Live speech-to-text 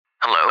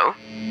Hello?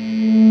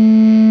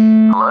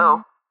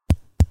 Hello?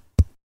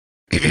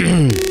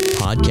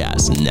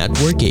 Podcast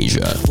Network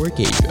Asia.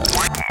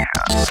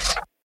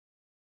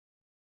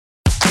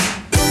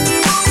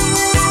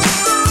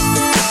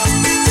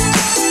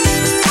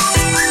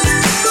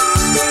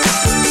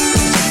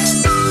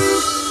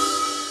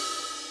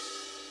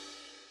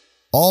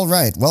 All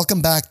right,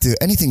 welcome back to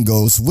Anything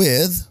Goes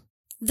with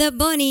The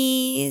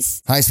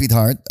Bunnies. Hi,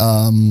 sweetheart.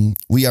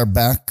 We are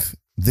back.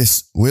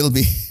 This will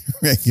be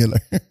regular.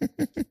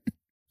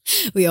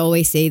 We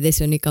always say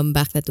this when we come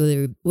back that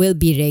will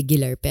be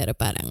regular, pero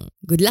parang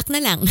good luck na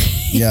lang.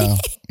 Yeah.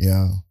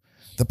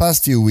 The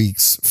past few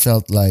weeks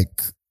felt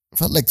like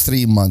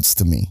 3 months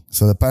to me.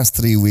 So the past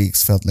 3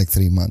 weeks felt like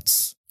 3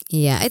 months.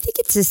 Yeah, I think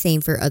it's the same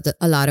for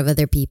a lot of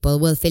other people.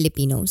 Well,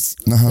 Filipinos,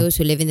 those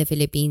who live in the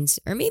Philippines,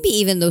 or maybe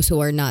even those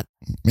who are not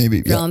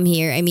Maybe. Yeah. from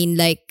here. I mean,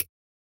 like,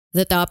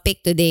 the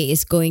topic today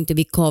is going to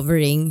be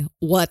covering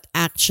what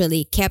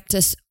actually kept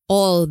us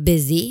all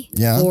busy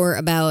for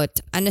about,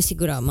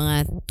 siguro,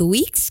 mga 2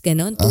 weeks,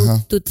 ganon?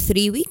 2 to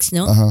 3 weeks,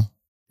 no?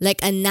 Like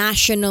a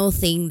national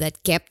thing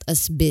that kept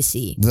us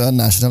busy. The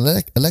national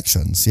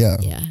elections, yeah.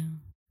 Yeah.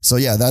 So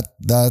yeah,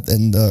 that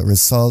and the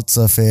results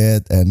of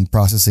it and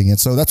processing it.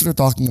 So that's what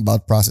we're talking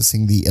about,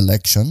 processing the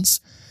elections.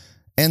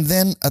 And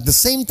then at the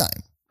same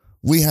time,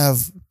 we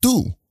have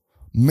 2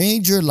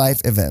 major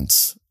life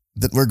events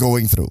that we're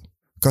going through.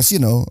 Because, you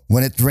know,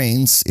 when it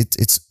rains, it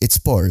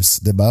pours,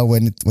 diba?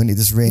 When it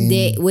is rain.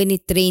 When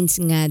it rains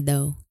nga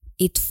daw,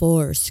 it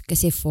fours,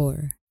 kasi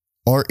 4.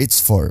 Or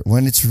it's 4.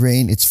 When it's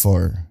rain, it's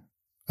 4.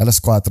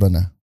 4:00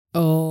 na.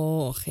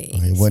 Oh, okay.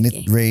 When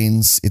it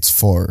rains, it's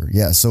 4.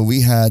 Yeah, so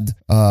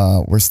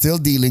we're still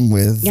dealing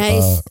with...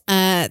 Guys,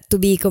 to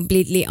be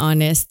completely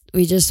honest,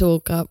 we just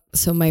woke up,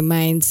 so my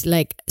mind's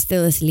like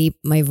still asleep.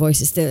 My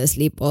voice is still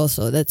asleep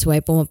also. That's why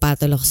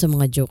pumapatol ako sa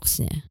mga jokes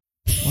niya.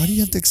 Why do you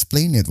have to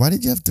explain it? Why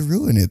did you have to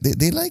ruin it?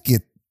 They like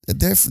it.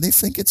 They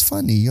think it's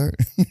funny.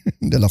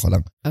 Dala ko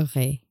lang.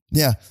 Okay.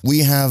 Yeah,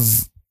 we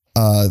have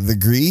the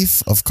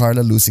grief of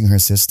Carla losing her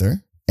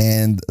sister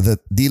and the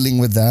dealing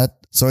with that.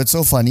 So it's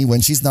so funny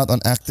when she's not on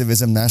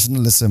activism,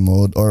 nationalism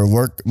mode or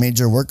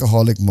major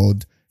workaholic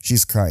mode,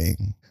 she's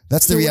crying.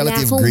 That's the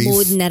reality of grief.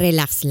 Wala akong mode na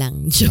relax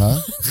lang. Huh?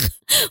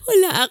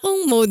 Wala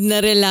akong mode na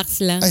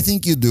relax lang. I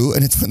think you do,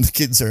 and it's when the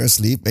kids are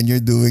asleep and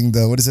you're doing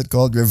the, what is it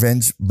called?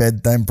 Revenge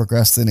bedtime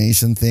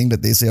procrastination thing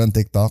that they say on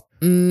TikTok.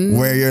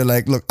 Where you're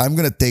like, look, I'm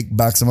going to take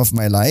back some of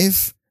my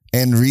life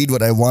and read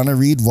what I want to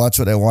read, watch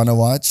what I want to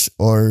watch,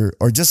 or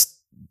just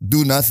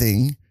do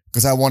nothing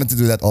because I wanted to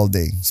do that all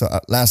day. So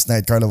last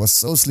night, Carla was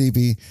so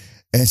sleepy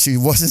and she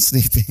wasn't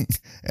sleeping.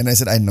 And I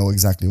said, I know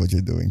exactly what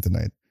you're doing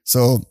tonight.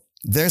 So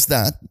there's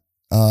that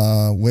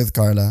with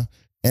Carla.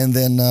 And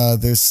then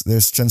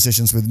there's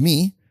transitions with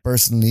me,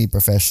 personally,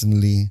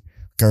 professionally,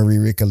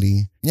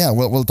 careerically. Yeah,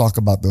 we'll talk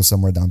about those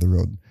somewhere down the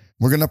road.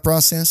 We're going to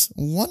process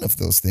one of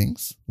those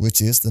things,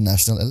 which is the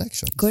national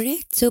election.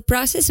 Correct. So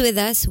process with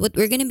us. What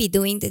we're going to be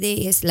doing today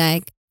is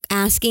like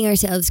asking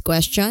ourselves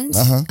questions.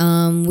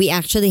 We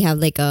actually have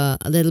like a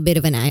little bit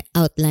of an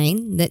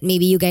outline that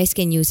maybe you guys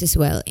can use as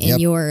well in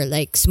your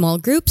like small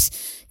groups.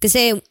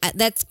 Kasi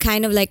that's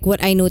kind of like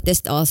what I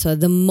noticed also.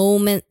 The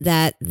moment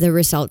that the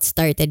results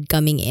started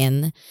coming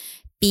in,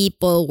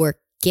 people were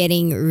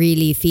getting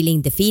really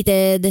feeling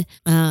defeated.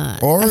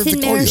 Or as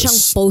in meron victorious.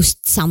 siyang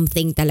post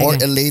something talaga. Or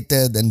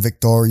elated and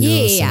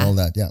victorious and all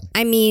that. Yeah.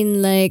 I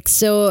mean, like,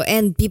 so,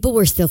 and people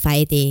were still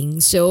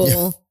fighting.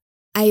 So,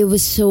 I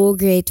was so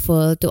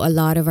grateful to a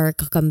lot of our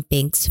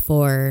kakampings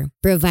for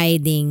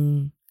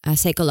providing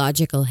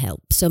psychological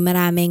help. So,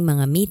 maraming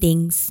mga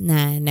meetings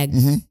na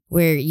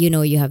where, you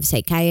know, you have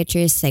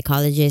psychiatrists,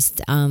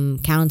 psychologists,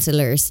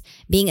 counselors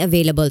being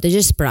available to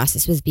just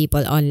process with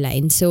people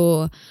online.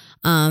 So,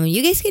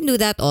 you guys can do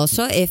that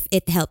also if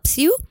it helps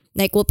you.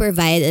 Like, we'll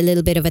provide a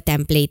little bit of a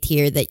template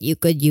here that you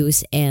could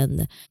use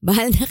and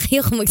bahal na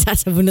kayo kung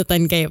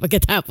magsasabunutan kayo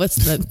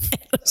pagkatapos nun.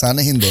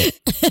 Sana hindi.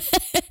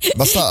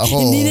 Basta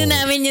ako... Hindi na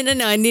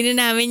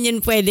namin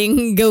yun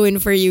pwedeng gawin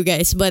for you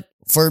guys. But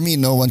for me,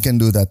 no one can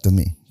do that to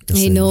me.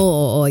 I know,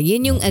 oo.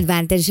 Yun yung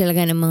advantage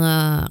talaga ng mga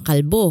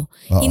kalbo.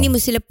 Hindi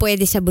mo sila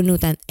pwede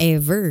sabunutan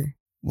ever.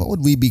 What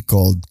would we be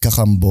called?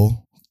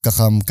 Kakambo?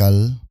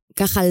 Kakamkal?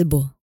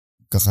 Kakalbo.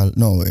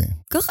 No eh.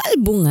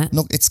 Kakalbo nga.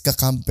 No, it's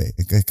kakampe.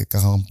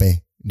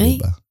 Kakampe.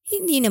 Diba? Ay,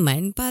 hindi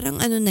naman.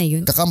 Parang ano na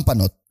yun.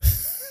 Kakampanot.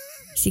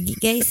 Sige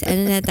guys,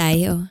 ano na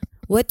tayo?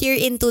 What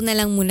you're into na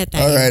lang muna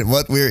tayo. Alright,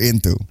 what we're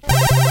into.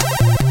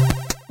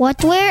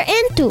 What we're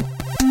into.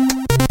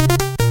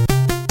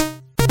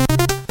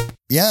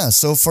 Yeah,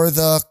 so for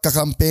the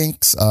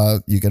kakampinks,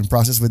 you can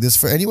process with this.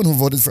 For anyone who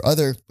voted for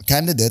other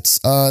candidates,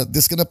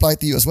 this can apply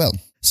to you as well.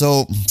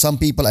 So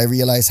some people I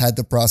realize had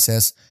to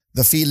process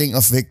the feeling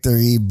of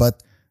victory,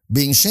 but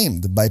being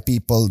shamed by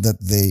people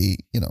that they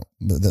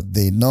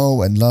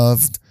know and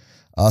loved.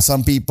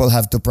 Some people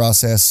have to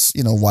process,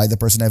 why the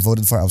person I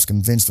voted for, I was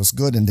convinced was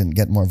good and didn't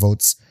get more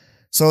votes.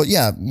 So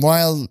yeah,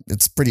 while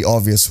it's pretty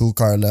obvious who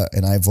Carla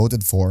and I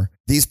voted for,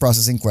 these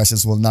processing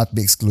questions will not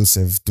be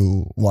exclusive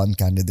to one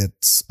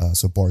candidate's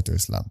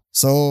supporters lang.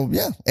 So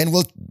yeah, and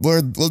we'll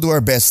do our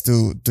best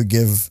to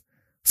give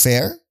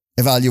fair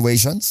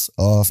evaluations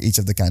of each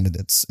of the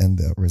candidates and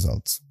the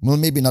results. Well,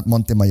 maybe not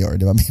Montemayor,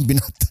 diba?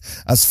 Maybe not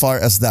as far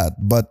as that,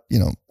 but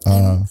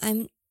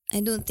I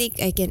don't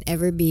think I can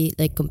ever be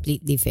like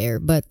completely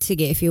fair. But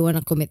sige, if you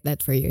wanna commit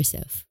that for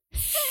yourself.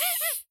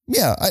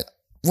 Yeah,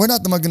 we're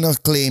not naman gonna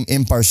claim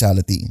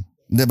impartiality,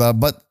 diba?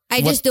 But I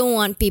just don't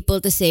want people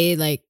to say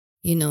like,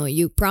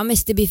 you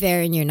promise to be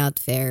fair and you're not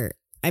fair.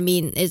 I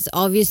mean, it's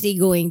obviously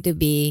going to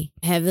be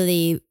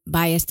heavily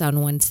biased on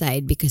one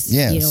side because,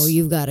 Yes.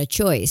 you've got a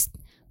choice.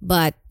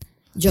 But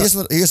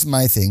here's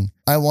my thing.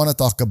 I want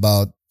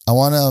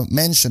to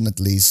mention at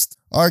least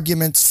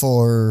arguments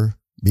for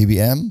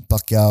BBM,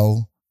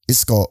 Pacquiao,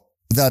 Isko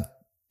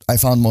that I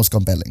found most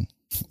compelling.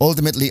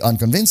 Ultimately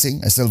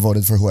unconvincing. I still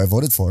voted for who I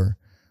voted for,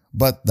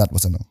 but that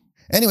was a no.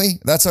 Anyway,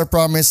 that's our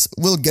promise.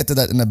 We'll get to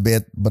that in a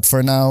bit, but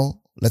for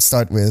now, let's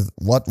start with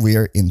what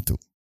we're into.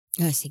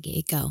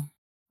 sige, ikaw.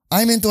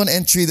 I'm into an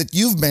entry that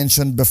you've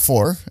mentioned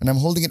before, and I'm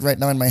holding it right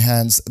now in my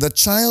hands. The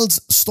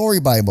Child's Story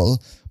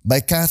Bible by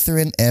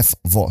Catherine F.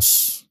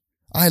 Voss.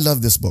 I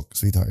love this book,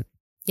 sweetheart.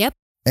 Yep.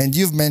 And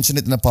you've mentioned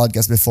it in a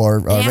podcast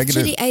before.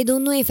 Actually, I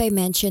don't know if I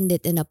mentioned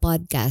it in a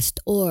podcast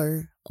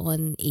or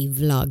on a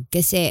vlog.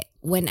 Kasi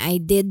when I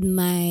did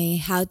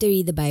my How to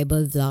Read the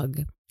Bible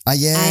vlog,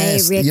 yes. I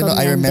recommended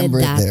I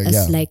remember that it there.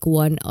 as like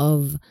one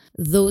of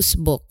those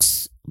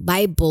books,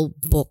 Bible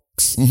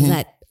books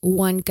that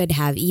one could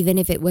have even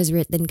if it was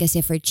written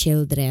kasi for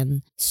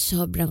children.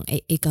 Sobrang,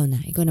 ikaw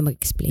na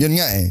mag-explain. Yun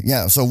nga eh.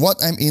 Yeah, so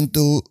what I'm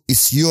into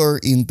is you're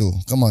into.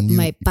 Come on.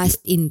 My past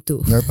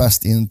into. You're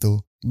past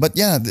into. But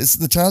yeah, it's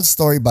the Child's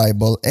Story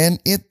Bible, and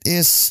it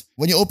is,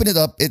 when you open it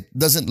up, it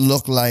doesn't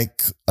look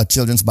like a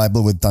children's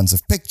Bible with tons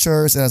of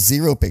pictures. It has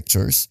 0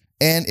 pictures,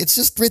 and it's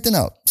just written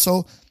out.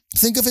 So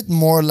think of it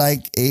more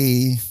like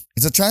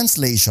it's a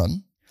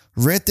translation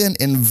written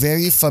in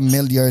very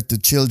familiar to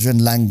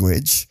children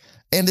language.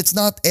 And it's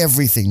not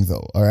everything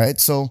though, all right?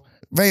 So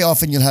very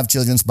often you'll have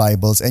children's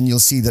Bibles and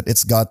you'll see that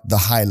it's got the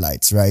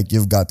highlights, right?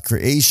 You've got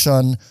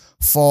creation,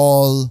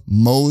 fall,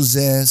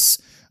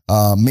 Moses,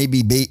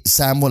 maybe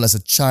Samuel as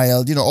a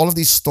child, all of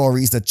these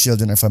stories that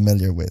children are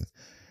familiar with.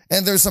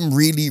 And there's some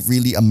really,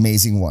 really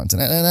amazing ones.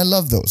 And I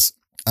love those.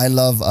 I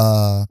love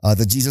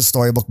the Jesus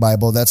Storybook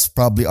Bible. That's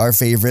probably our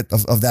favorite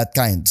of that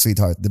kind,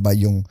 sweetheart. Diba?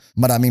 Yung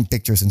maraming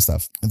pictures and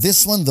stuff.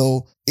 This one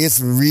though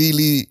is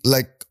really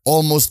like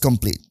almost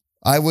complete.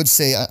 I would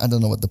say, I don't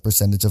know what the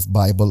percentage of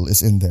Bible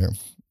is in there.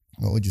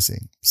 What would you say?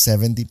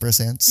 70%?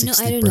 60%? No,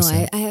 I don't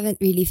know. I haven't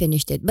really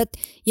finished it. But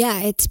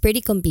yeah, it's pretty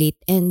complete.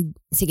 And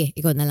sige,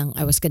 ikaw na lang.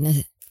 I was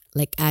gonna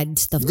like add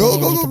stuff that I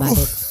like about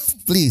it.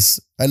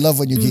 Please. I love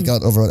when you geek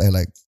out over what I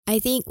like. I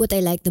think what I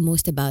like the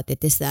most about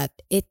it is that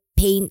it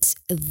paints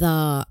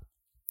the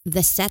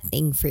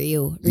setting for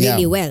you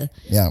really well.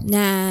 Yeah.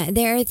 Na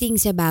there are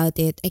things about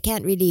it. I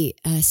can't really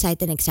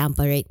cite an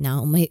example right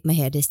now. My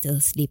head is still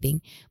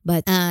sleeping.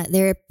 But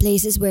there are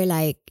places where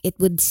like it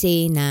would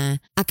say na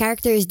a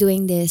character is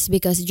doing this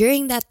because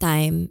during that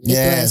time it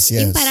was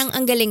yung parang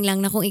ang galing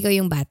lang na kung ikaw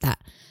yung bata.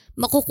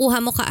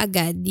 Makukuha mo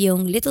kaagad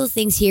yung little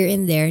things here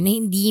and there na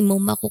hindi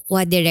mo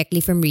makukuha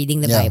directly from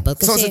reading the Bible.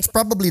 Kasi, so it's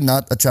probably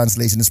not a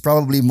translation. It's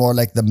probably more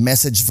like the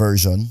Message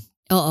version.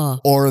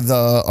 Or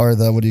the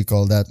what do you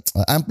call that?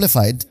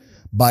 Amplified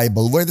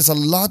Bible, where there's a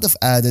lot of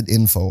added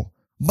info.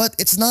 But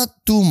it's not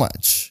too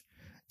much.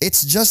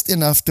 It's just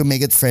enough to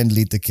make it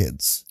friendly to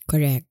kids.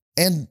 Correct.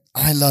 And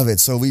I love it.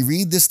 So we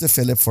read this to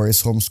Philip for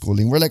his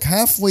homeschooling. We're like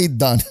halfway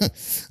done.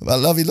 I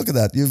love you. Look at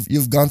that.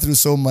 You've gone through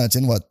so much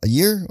in what? A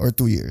year or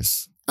 2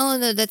 years? Oh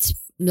no, that's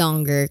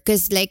longer.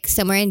 Because like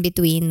somewhere in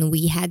between,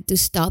 we had to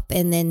stop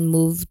and then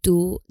move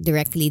to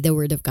directly the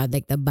Word of God,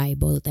 like the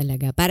Bible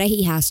talaga. Para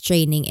he has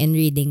training in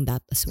reading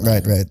that as well.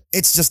 Right.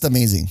 It's just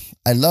amazing.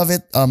 I love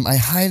it. I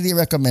highly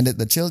recommend it.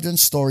 The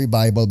Children's Story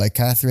Bible by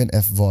Catherine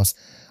F. Voss.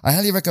 I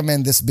highly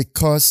recommend this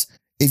because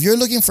if you're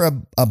looking for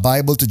a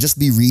Bible to just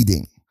be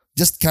reading,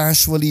 just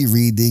casually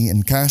reading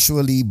and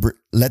casually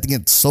letting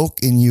it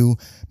soak in you,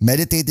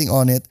 meditating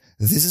on it,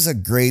 this is a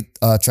great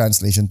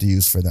translation to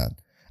use for that.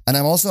 And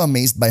I'm also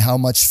amazed by how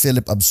much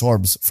Philip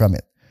absorbs from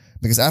it.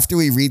 Because after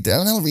we read,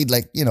 and I'll read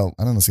like, I don't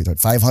know, sweetheart,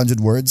 500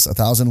 words,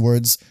 1,000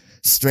 words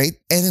straight.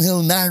 And then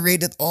he'll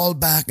narrate it all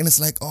back. And it's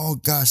like, oh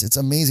gosh, it's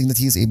amazing that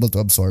he's able to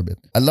absorb it.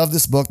 I love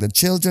this book, The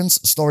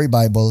Children's Story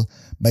Bible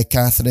by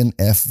Catherine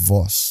F.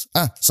 Voss.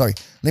 Sorry.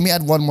 Let me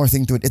add one more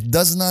thing to it. It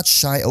does not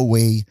shy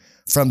away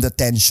from the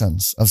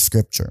tensions of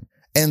scripture.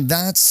 And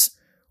that's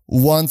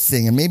one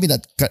thing. And maybe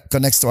that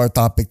connects to our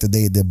topic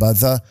today, diba?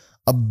 The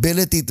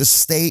ability to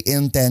stay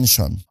in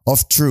tension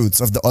of truths,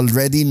 of the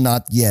already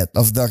not yet,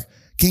 of the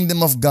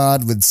kingdom of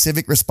God with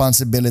civic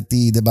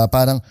responsibility, diba?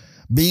 Parang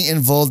being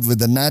involved with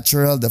the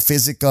natural, the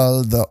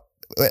physical,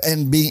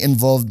 and being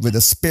involved with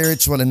the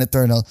spiritual and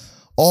eternal.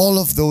 All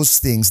of those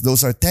things,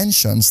 those are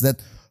tensions that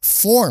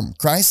form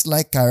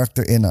Christ-like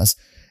character in us.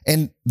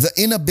 And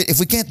if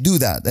we can't do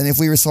that, and if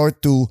we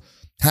resort to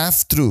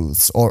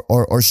half-truths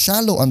or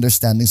shallow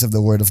understandings of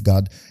the Word of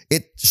God,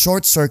 it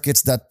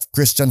short-circuits that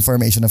Christian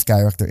formation of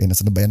character in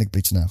us. Ano ba yan?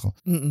 Nag-preach na ako.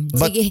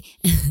 But, Sige.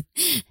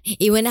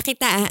 Iwan na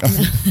kita.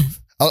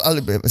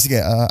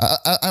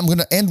 I'm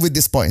gonna end with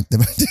this point.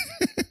 Diba?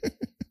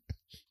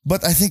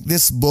 But I think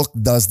this book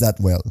does that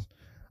well.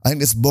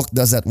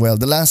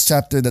 The last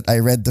chapter that I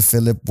read to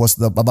Philip was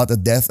about the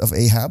death of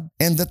Ahab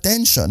and the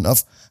tension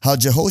of how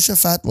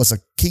Jehoshaphat was a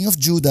king of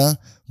Judah,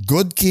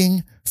 good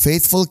king,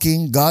 faithful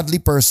king, godly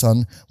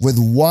person with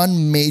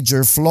one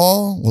major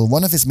flaw. Well,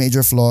 one of his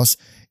major flaws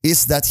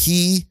is that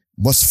he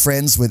was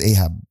friends with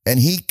Ahab. And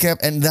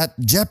that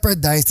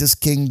jeopardized his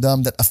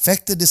kingdom, that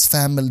affected his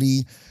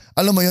family.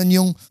 Alam mo yun,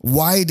 yung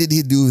why did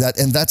he do that?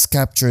 And that's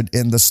captured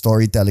in the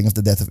storytelling of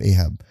the death of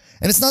Ahab.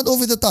 And it's not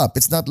over the top.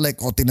 It's not like,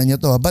 tingnan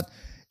niyo to. But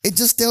it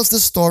just tells the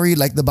story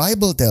like the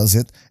Bible tells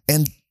it.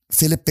 And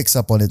Philip picks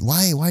up on it.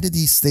 Why? Why did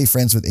he stay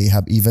friends with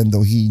Ahab even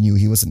though he knew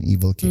he was an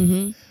evil king?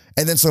 Mm-hmm.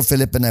 And then so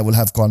Philip and I will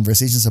have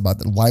conversations about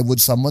that. Why would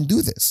someone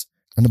do this?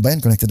 Ano ba yan?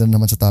 Connected na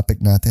naman sa topic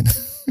natin.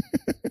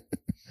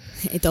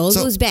 It all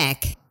goes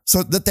back.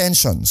 So the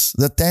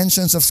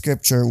tensions of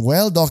scripture,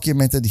 well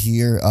documented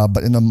here,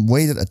 but in a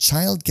way that a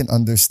child can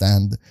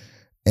understand.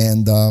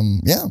 And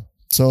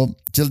so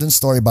Children's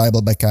Story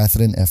Bible by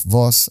Catherine F.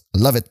 Voss.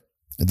 Love it.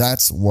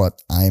 That's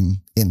what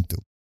I'm into.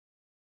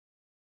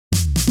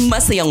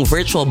 Masayang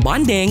virtual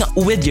bonding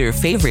with your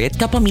favorite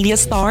Kapamilya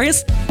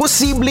stars?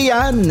 Posible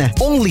yan!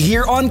 Only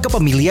here on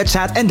Kapamilya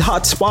Chat and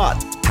Hotspot.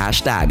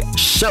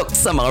 #shook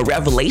sa mga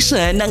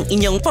revelation ng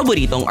inyong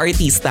paboritong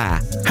artista.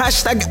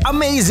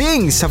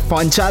 #amazing sa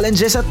fun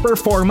challenges at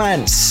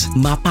performance.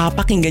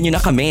 Mapapakinggan nyo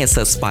na kami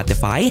sa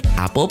Spotify,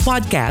 Apple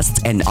Podcasts,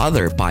 and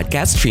other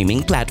podcast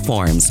streaming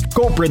platforms.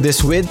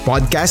 Co-produced with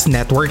Podcast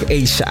Network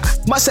Asia.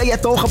 Masaya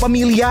to,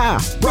 Kapamilya!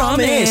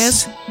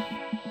 Promise!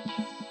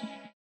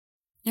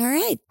 All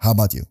right. How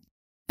about you?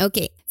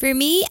 Okay. For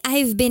me,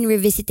 I've been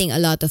revisiting a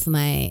lot of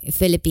my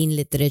Philippine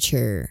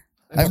literature.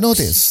 I've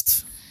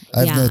noticed.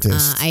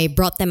 I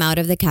brought them out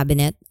of the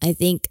cabinet. I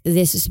think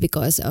this is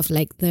because of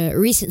like the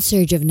recent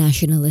surge of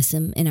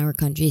nationalism in our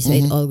country. So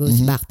it all goes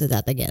back to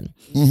that again.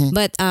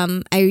 But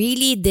I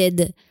really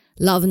did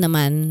love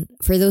naman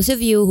for those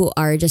of you who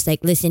are just like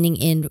listening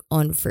in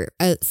on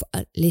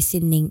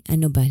listening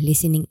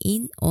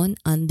in on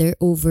under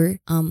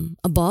over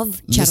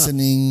above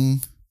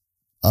Listening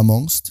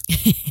amongst.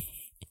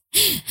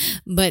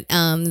 But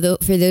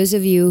for those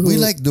of you who we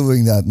like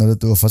doing that, no, the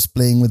two of us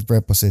playing with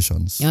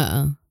prepositions.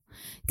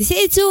 Kasi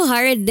it's so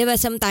hard, di ba?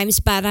 Sometimes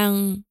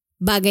parang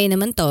bagay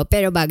naman to,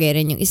 pero bagay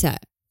rin yung isa.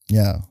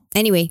 Yeah.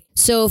 Anyway,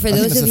 so for I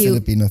those think that's of a you...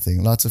 Filipino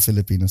thing. Lots of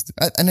Filipinos.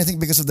 And I think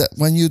because of that,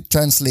 when you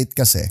translate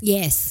kasi,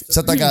 Yes.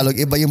 sa Tagalog,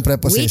 iba yung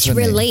Which preposition.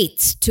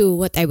 relates to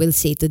what I will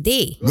say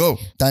today. Go.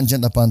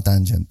 Tangent upon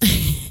tangent.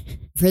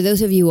 For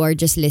those of you who are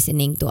just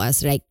listening to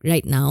us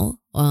right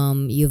now,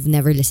 you've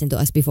never listened to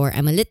us before.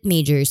 I'm a lit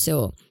major,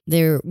 so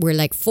there were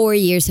like 4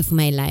 years of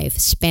my life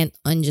spent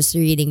on just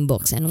reading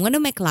books. And one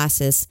of my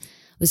classes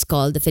was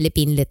called the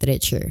Philippine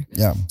Literature.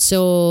 Yeah.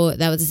 So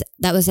that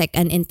was like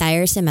an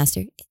entire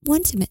semester.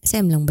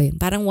 Sem lang ba yun?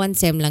 Parang one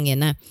sem lang yun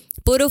na.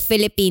 Puro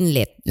Philippine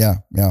Lit. Yeah.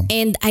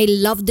 And I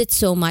loved it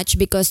so much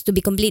because to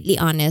be completely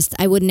honest,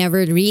 I would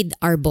never read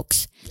our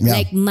books. Yeah.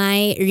 Like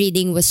my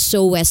reading was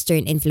so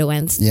Western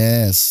influenced.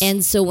 Yes.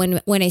 And so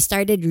when I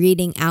started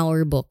reading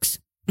our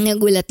books,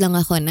 nagulat lang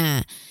ako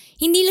na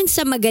hindi lang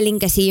sa magaling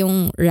kasi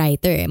yung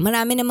writer.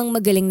 Marami namang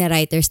magaling na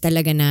writers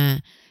talaga na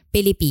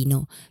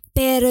Pilipino.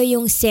 Pero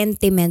yung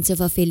sentiments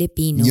of a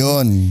Filipino.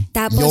 Yun.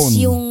 Tapos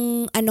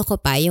yung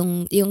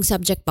yung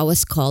subject pa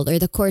was called, or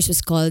the course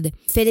was called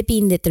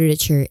Philippine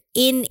Literature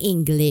in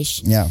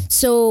English. Yeah.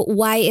 So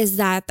why is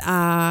that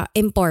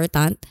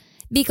important?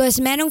 Because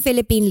merong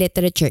Philippine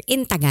literature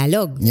in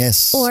Tagalog.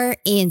 Yes. Or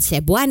in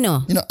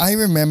Cebuano. You know, I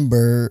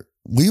remember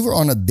we were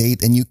on a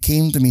date and you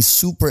came to me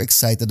super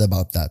excited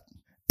about that.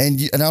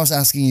 And I was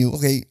asking you,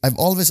 okay, I've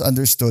always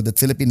understood that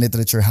Philippine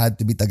literature had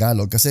to be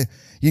Tagalog kasi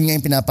yun nga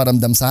yung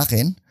pinaparamdam sa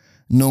akin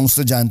nung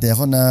estudyante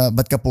ako na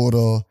ba't ka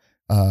puro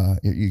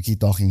you keep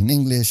talking in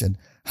English and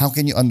how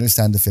can you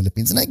understand the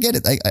Philippines? And I get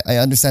it. I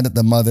understand that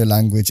the mother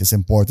language is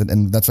important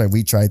and that's why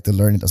we try to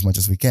learn it as much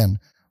as we can.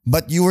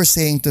 But you were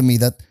saying to me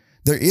that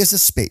there is a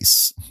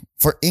space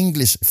for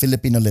English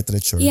Filipino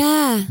literature.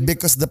 Yeah.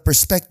 Because the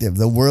perspective,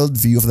 the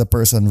worldview of the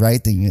person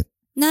writing it.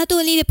 Not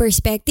only the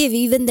perspective,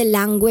 even the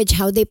language,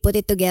 how they put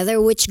it together,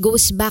 which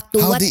goes back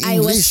to How what they I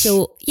was English.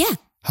 so... Yeah.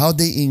 How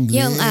they English.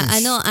 Yung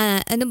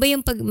ano ba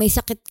yung pag may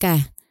sakit ka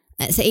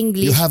sa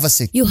English? You have a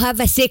sick. You have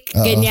a sick,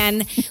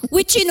 ganyan.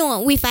 Which,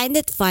 we find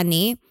it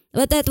funny.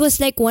 But that was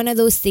like one of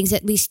those things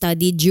that we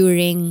studied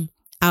during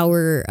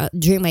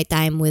my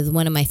time with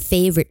one of my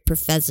favorite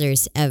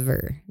professors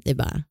ever.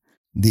 Diba?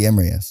 The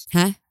Emreyes.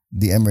 Huh?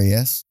 The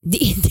Emreyes?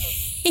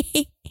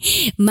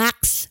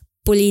 Max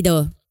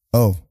Pulido.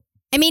 Oh.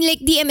 I mean, like,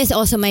 DM is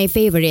also my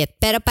favorite.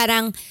 Pero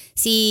parang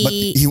si...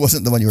 But he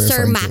wasn't the one you were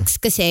Sir referring Max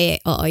kasi,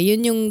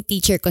 yun yung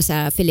teacher ko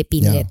sa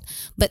Philippine Lit.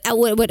 But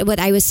what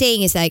I was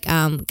saying is like,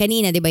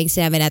 kanina, di ba yung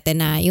sinabi natin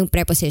na yung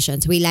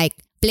prepositions, we like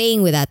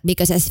playing with that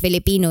because as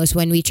Filipinos,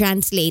 when we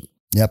translate,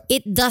 Yep.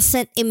 it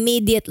doesn't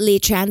immediately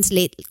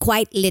translate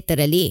quite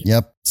literally.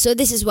 Yep. So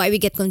this is why we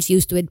get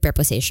confused with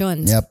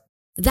prepositions. Yep.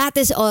 That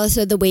is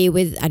also the way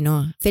with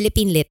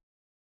Philippine lit,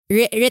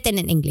 written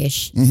in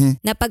English.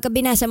 Mm-hmm. Na pagka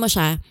binasa mo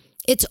siya,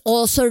 it's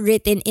also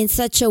written in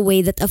such a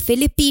way that a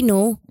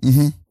Filipino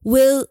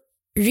will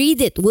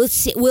read it,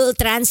 will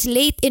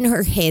translate in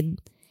her head,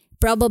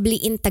 probably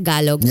in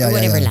Tagalog or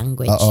whatever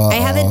language. I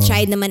haven't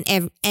tried naman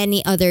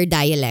any other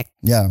dialect.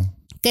 Yeah.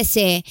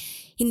 Kasi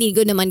hindi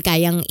ko naman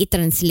kayang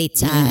i-translate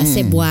sa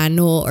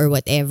Cebuano or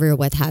whatever,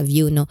 what have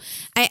you, no.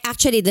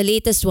 Actually, the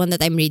latest one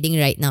that I'm reading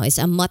right now is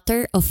A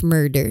Mutter of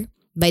Murder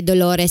by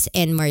Dolores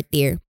N.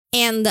 Martir.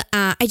 And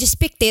I just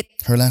picked it.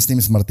 Her last name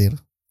is Martir?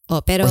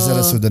 Oh, pero Or is that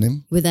a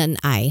pseudonym? with an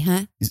I,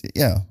 ha?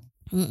 Yeah.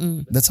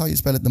 That's how you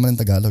spell it naman in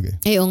Tagalog eh.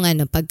 Ay, oo nga,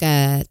 no,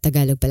 pagka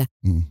Tagalog pala.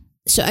 Mm.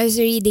 So I was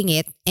reading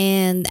it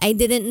and I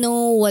didn't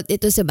know what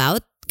it was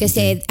about.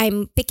 Kasi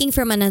I'm picking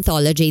from an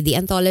anthology. The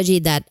anthology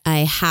that I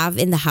have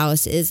in the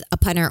house is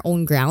Upon Our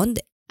Own Ground.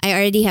 I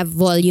already have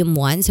volume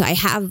 1. So I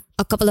have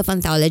a couple of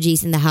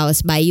anthologies in the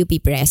house by UP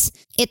Press.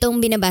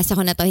 Itong binabasa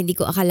ko na to, hindi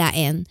ko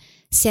akalain.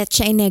 Set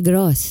siya in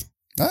Negros.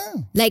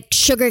 Ah. Like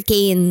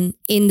sugarcane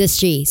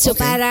industry. So Okay.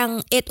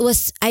 parang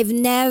I've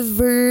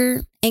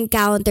never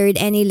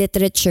encountered any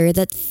literature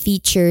that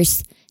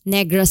features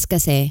Negros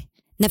kasi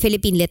na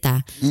Philippine lit.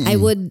 I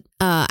would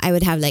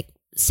have like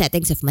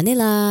settings of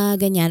Manila,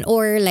 ganyan,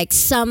 or like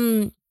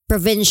some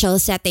provincial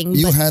setting.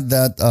 You But had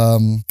that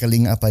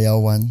Kalinga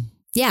Apayawan.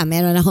 yeah,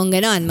 meron akong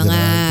ganon. Mga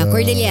Diba?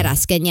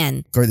 Cordilleras,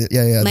 ganyan.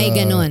 Yeah. May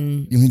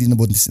ganon. Yung hindi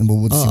nabubuntis yung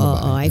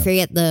babae. I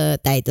forget the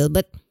title.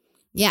 But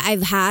yeah,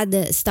 I've had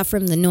stuff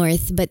from the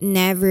north, but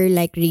never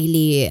like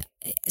really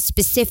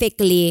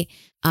specifically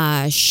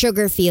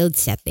sugar field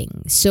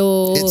setting.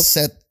 So It's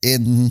set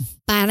in...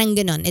 parang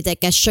ganon. It's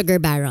like a sugar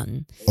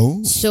baron.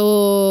 Oh.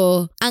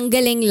 So, ang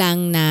galing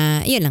lang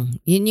na, yun lang.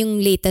 Yun yung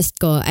latest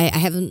ko. I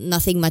have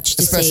nothing much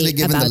to Especially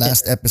say given about the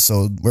last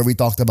episode where we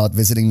talked about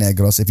visiting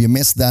Negros. If you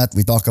missed that,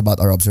 we talk about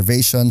our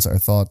observations, our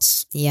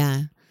thoughts. it.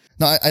 Yeah.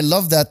 Now, I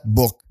love that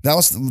book. That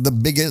was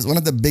one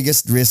of the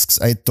biggest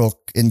risks I took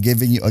in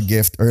giving you a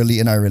gift early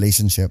in our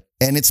relationship.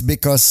 And it's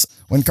because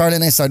when Carla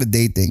and I started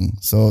dating,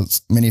 so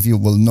many of you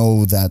will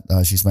know that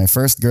she's my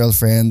first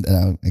girlfriend and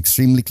I'm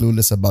extremely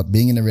clueless about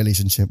being in a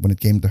relationship when it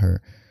came to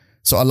her.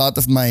 So a lot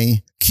of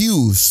my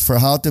cues for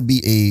how to be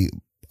a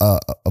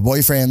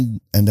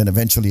boyfriend and then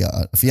eventually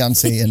a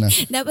fiance and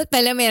Dapat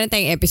pala meron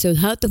tayong episode,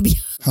 how to be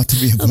how to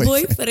be a a boyfriend.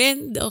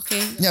 boyfriend.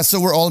 Okay. Yeah, so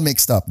we're all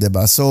mixed up,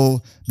 diba?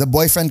 So the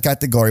boyfriend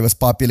category was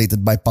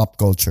populated by pop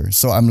culture.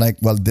 So I'm like,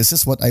 well, this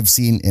is what I've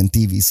seen in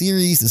TV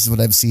series. This is what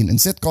I've seen in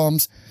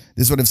sitcoms.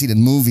 This is what I've seen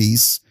in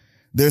movies.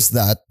 There's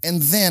that.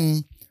 And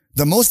then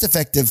the most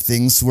effective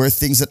things were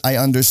things that I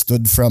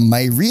understood from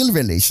my real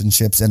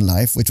relationships in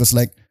life, which was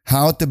like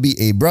how to be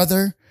a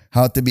brother,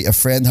 how to be a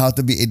friend, how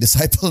to be a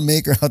disciple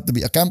maker, how to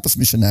be a campus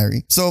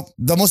missionary. So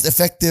the most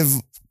effective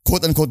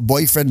quote-unquote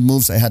boyfriend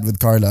moves I had with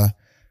Carla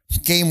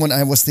came when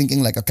I was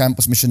thinking like a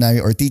campus missionary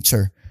or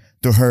teacher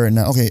to her.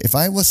 Now, okay, if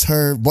I was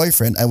her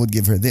boyfriend, I would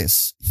give her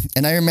this.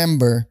 And I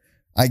remember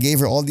I gave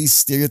her all these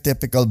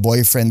stereotypical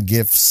boyfriend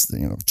gifts,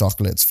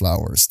 chocolates,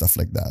 flowers, stuff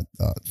like that.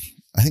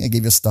 I think I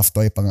gave you a stuffed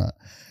toy pa nga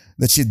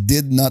that she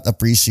did not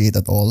appreciate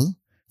at all.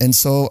 And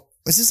so,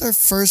 was this our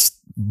first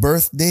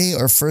birthday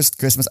or first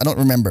Christmas? I don't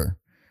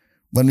remember.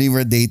 When we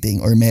were dating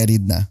or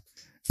married na.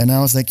 And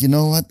I was like, you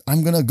know what?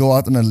 I'm going to go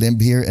out on a limb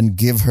here and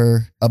give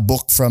her a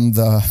book from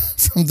the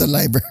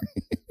library.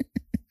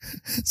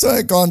 So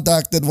I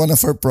contacted one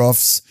of her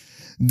profs,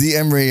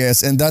 DM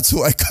Reyes, and that's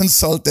who I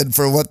consulted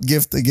for what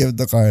gift to give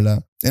to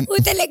Carla. And O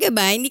talaga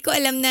ba? Hindi ko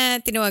alam na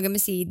tinawagan mo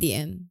si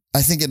DM.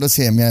 I think it was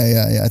him.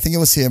 Yeah. I think it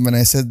was him. And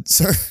I said,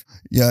 sir,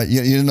 yeah,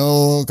 you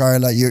know,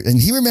 Carla, and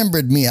he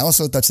remembered me. I was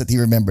so touched that he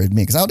remembered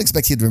me because I would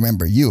expect he'd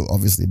remember you,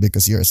 obviously,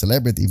 because you're a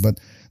celebrity. But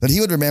that he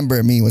would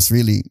remember me was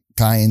really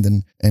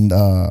kind and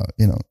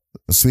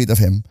sweet of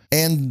him.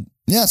 And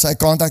yeah, so I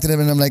contacted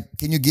him and I'm like,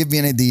 can you give me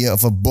an idea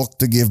of a book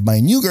to give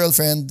my new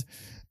girlfriend?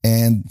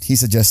 And he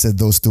suggested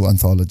those two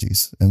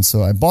anthologies. And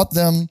so I bought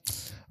them,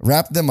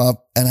 wrapped them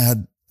up,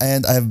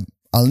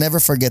 I'll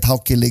never forget how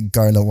kilig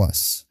Carla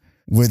was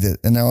with it.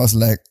 And I was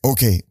like,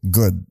 okay,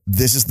 good.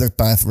 This is the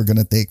path we're going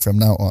to take from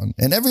now on.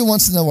 And every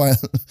once in a while,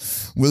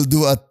 we'll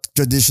do a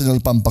traditional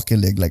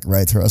pampakilig, like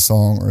write her a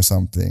song or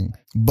something.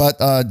 But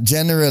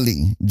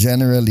generally,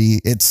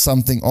 it's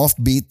something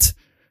offbeat,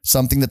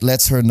 something that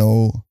lets her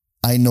know,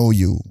 I know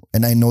you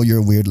and I know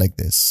you're weird like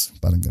this.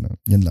 Parang ganun.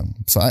 Yun lang.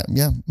 So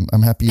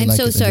I'm happy you I'm like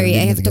so it. sorry.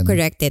 I have to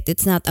correct it.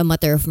 It's not A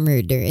Mutter of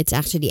Murder. It's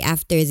actually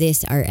After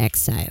This Our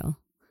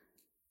Exile.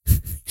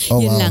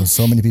 Oh Yun wow, lang.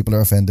 so many people are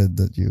offended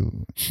that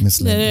you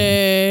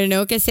misled.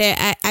 No, kasi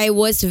I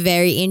was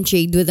very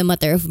intrigued with A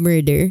Mutter of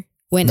Murder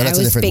when No, I that's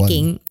a was different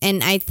picking.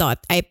 And I thought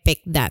I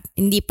picked that.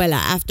 Hindi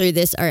pala After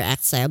This Our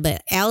Exile.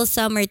 But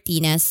Elsa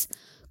Martinez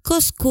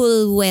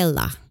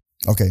Cosculluela.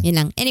 Okay. Yun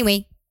lang.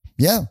 Anyway.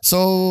 Yeah.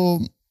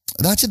 So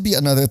that should be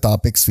another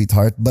topic,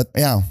 sweetheart. But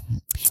yeah,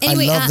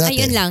 Anyway, I love that.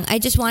 ayun lang. I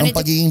just wanted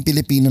Ang pagiging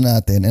Pilipino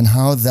natin and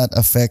how that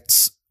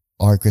affects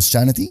our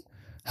Christianity,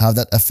 how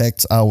that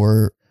affects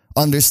our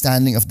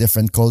understanding of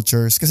different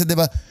cultures. Kasi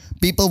diba,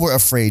 people were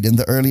afraid in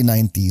the early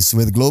 90s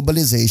with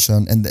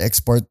globalization and the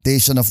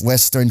exportation of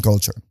Western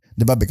culture.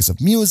 Diba? Because of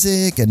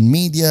music and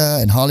media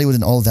and Hollywood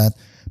and all that,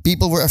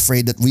 people were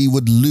afraid that we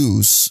would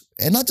lose,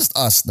 and not just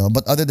us, no,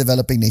 but other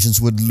developing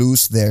nations would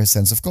lose their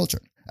sense of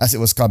culture as it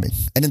was coming.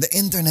 And then the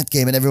internet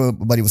came and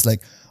everybody was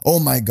like, oh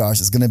my gosh,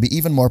 it's going to be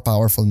even more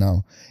powerful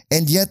now.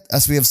 And yet,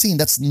 as we have seen,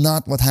 that's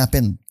not what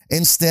happened.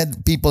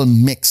 Instead, people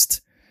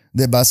mixed.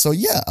 Diba? So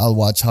yeah, I'll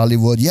watch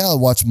Hollywood. Yeah, I'll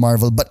watch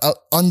Marvel, but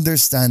I'll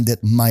understand it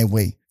my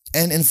way.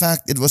 And in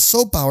fact, it was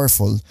so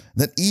powerful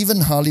that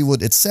even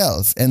Hollywood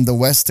itself and the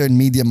Western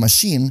media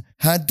machine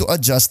had to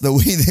adjust the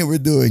way they were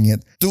doing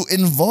it to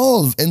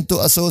involve and to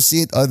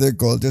associate other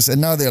cultures. And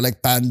now they're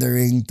like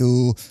pandering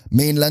to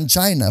mainland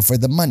China for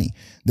the money.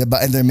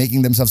 Diba? And they're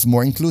making themselves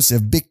more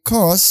inclusive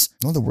because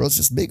the world's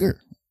just bigger,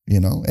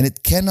 and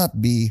it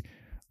cannot be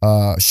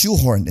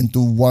shoehorned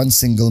into one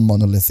single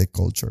monolithic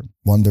culture.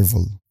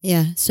 Wonderful.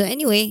 Yeah. So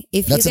anyway,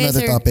 if That's you guys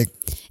another are, topic.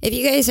 if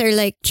you guys are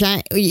like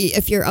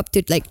if you're up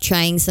to like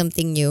trying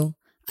something new,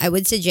 I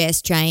would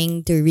suggest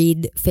trying to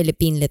read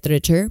Philippine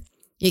literature.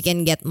 You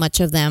can get much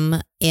of them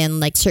in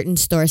like certain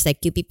stores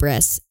like QP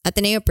Press.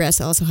 Ateneo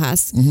Press also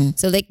has.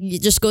 So like you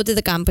just go to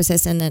the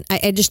campuses and then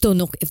I just don't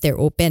know if they're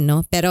open,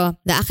 no? Pero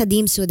the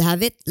academes would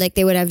have it. Like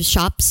they would have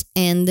shops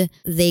and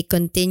they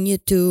continue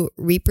to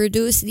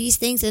reproduce these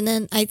things. And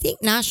then I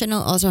think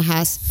National also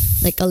has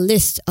like a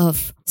list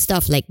of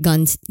stuff like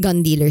gun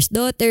dealer's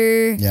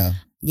daughter. Yeah.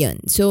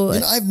 Yun. So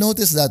I've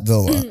noticed that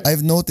though.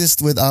 I've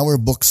noticed with our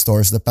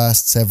bookstores the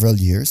past several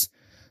years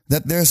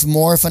that there's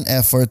more of an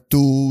effort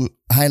to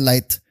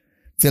highlight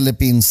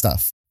Philippine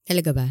stuff.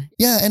 talaga ba?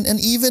 Yeah, and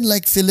even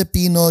like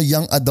Filipino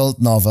young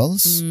adult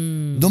novels,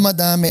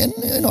 dumadami.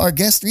 And our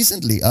guest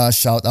recently,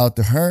 shout out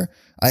to her.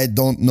 I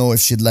don't know if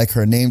she'd like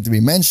her name to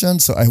be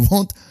mentioned, so I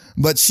won't.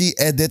 But she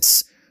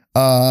edits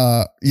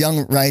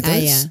young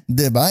writers,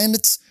 diba? And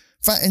it's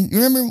fine. And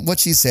remember what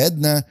she said?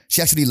 Na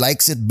she actually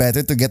likes it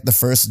better to get the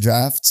first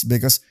drafts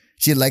because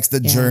she likes the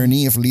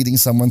journey of leading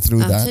someone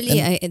through that.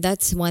 Actually,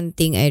 that's one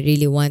thing I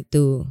really want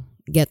to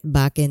get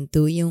back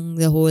into,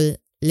 the whole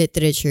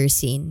literature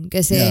scene.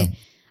 Kasi,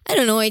 I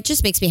don't know, it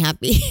just makes me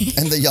happy.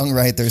 And the young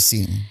writer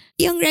scene.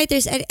 Young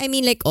writers, I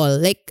mean like all.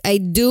 Like, I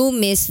do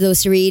miss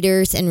those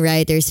readers and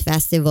writers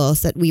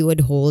festivals that we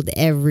would hold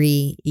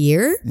every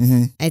year.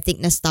 I think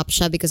na-stop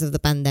siya because of the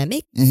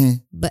pandemic.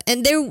 But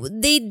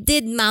they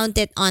did mount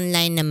it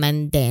online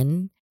naman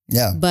din.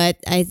 Yeah. But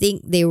I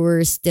think they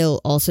were still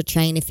also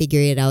trying to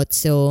figure it out.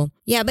 So,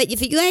 yeah, but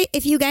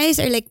if you guys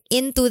are like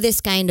into this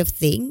kind of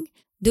thing,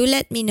 do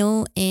let me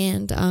know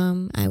and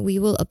we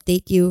will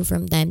update you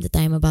from time to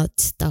time about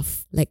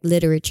stuff like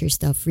literature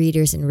stuff,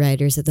 readers and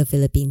writers of the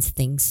Philippines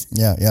things.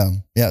 Yeah.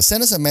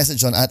 Send us a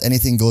message on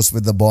 @anythinggoes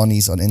with the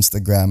Bonnies on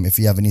Instagram if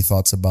you have any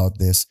thoughts about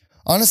this.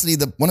 Honestly,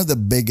 one of the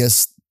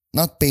biggest,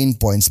 not pain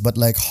points, but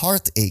like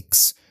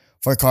heartaches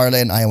for Carla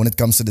and I when it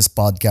comes to this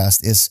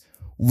podcast is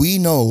we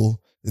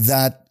know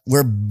that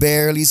we're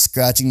barely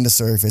scratching the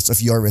surface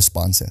of your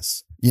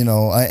responses.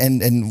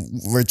 And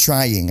we're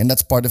trying, and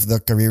that's part of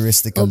the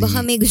careeristically. O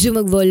baka may gusto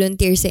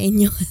mag-volunteer sa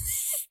inyo.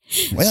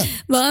 Well, yeah.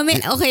 Baka may,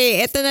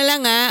 okay, ito na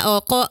lang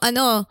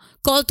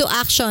call to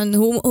action.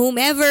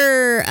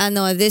 Whomever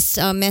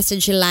this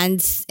message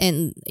lands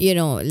and,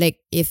 like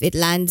if it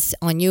lands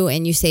on you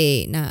and you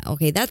say,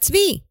 okay, that's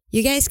me.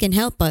 You guys can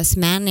help us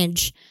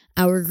manage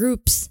our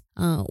groups.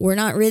 We're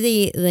not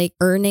really like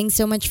earning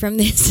so much from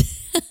this.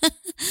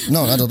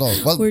 No, not at all.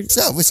 Well,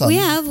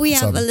 we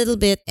have a little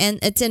bit, and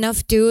it's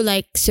enough to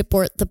like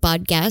support the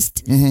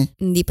podcast.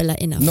 Hindi pala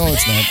enough. No,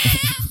 it's not.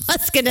 I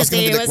was gonna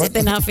say, was it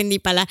enough? Hindi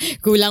pala.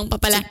 Kulang pa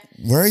pala.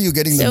 Where are you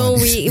getting the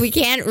money? So we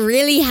can't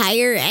really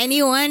hire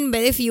anyone,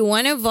 but if you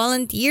want to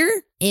volunteer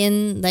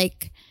in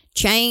like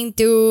trying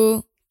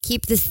to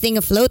keep this thing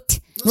afloat.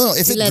 No,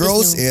 if it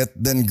grows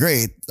then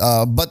great.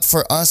 But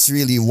for us,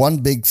 really,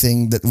 one big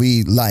thing that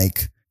we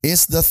like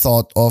is the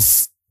thought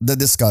of the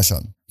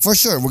discussion. For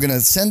sure, we're going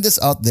to send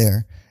this out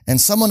there and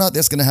someone out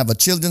there is going to have a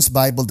children's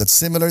Bible that's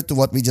similar to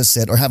what we just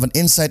said or have an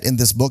insight in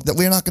this book that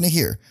we're not going to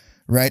hear,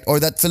 right? Or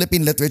that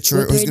Philippine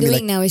literature. What we're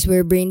doing now is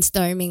we're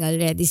brainstorming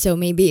already, so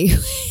maybe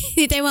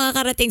hindi tayo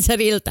makakarating sa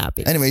real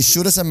topic. Anyway,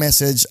 shoot us a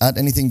message at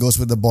Anything Goes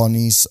with the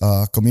Bonnies,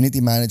 community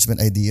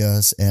management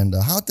ideas, and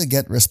how to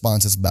get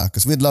responses back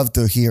because we'd love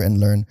to hear and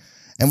learn.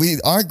 And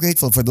we are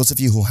grateful for those of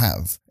you who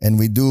have, and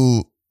we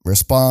do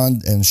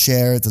respond and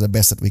share to the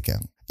best that we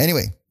can.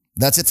 Anyway,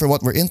 that's it for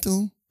what we're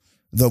into.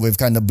 Though we've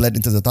kind of bled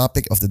into the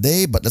topic of the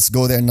day, but let's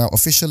go there now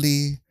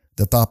officially.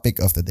 The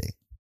topic of the day.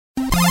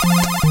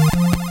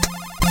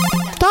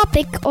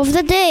 Topic of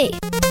the day.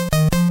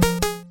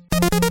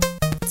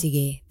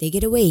 Sige, take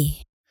it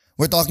away.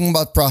 We're talking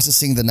about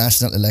processing the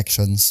national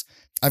elections.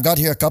 I've got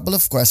here a couple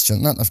of questions,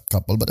 not a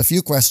couple, but a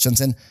few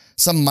questions and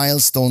some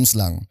milestones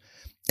lang.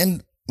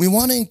 And we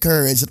want to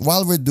encourage that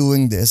while we're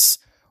doing this,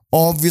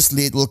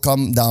 Obviously, it will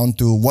come down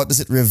to what does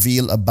it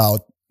reveal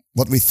about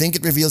what we think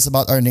it reveals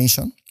about our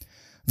nation.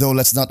 Though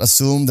let's not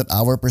assume that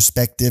our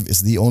perspective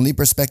is the only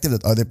perspective,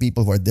 that other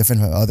people who are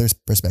different from others'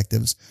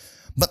 perspectives.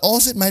 But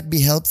also it might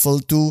be helpful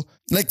to,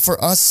 like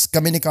for us,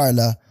 kami ni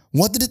Carla,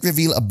 what did it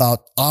reveal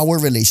about our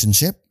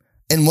relationship?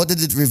 And what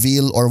did it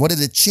reveal or what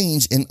did it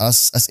change in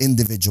us as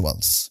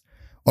individuals?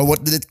 Or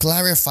what did it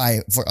clarify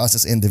for us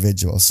as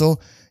individuals? So,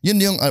 yun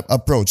yung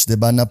approach,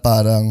 diba, na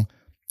parang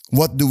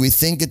what do we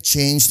think it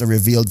changed or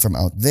revealed from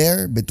out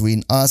there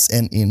between us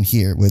and in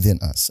here within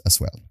us as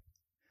well.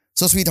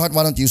 So, sweetheart,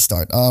 why don't you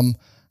start?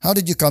 How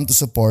did you come to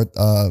support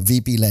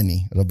VP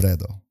Leni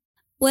Robredo?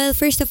 Well,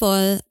 first of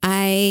all,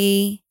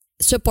 I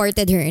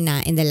supported her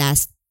na in the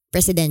last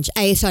presidential,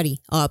 vice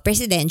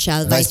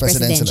presidential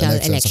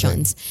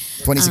elections.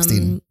 Okay.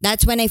 2016.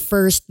 That's when I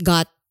first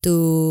got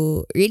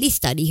to really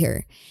study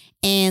her.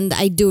 And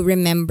I do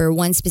remember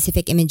one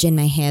specific image in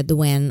my head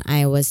when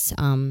I was,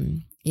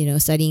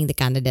 studying the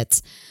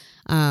candidates.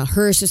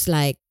 Hers was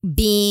like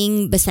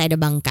being beside a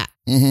bangka.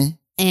 Mm-hmm.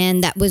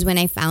 And that was when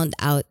I found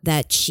out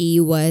that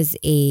she was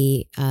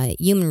a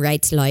human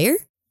rights lawyer.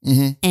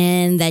 Mm-hmm.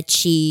 And that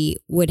she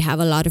would have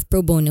a lot of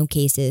pro bono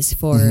cases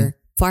for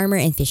farmer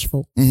and fish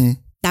folk. Mm-hmm.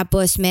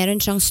 Tapos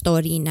meron siyang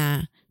story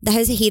na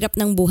dahil sa hirap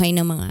ng buhay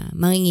ng mga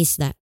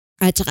mangingisda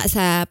at saka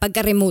sa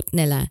pagka-remote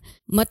nila,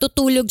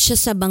 matutulog siya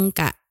sa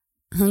bangka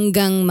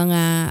hanggang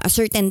mga a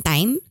certain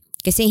time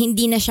kasi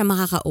hindi na siya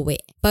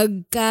makakauwi.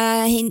 Pag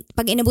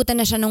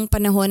inabutan na siya nung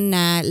panahon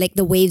na like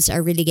the waves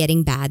are really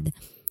getting bad,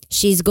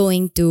 she's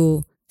going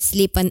to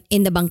sleep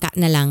in the bangka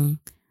na lang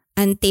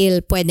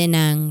until pwede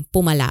nang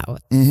pumalaot.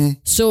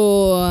 Mm-hmm.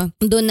 So,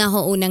 doon na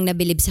ako unang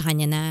nabilib sa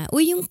kanya na,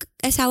 yung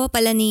asawa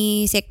pala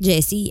ni Sec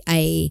Jessie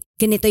ay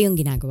ganito yung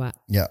ginagawa.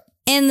 Yeah.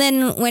 And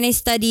then, when I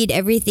studied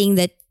everything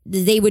that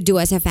they would do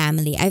as a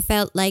family, I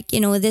felt like,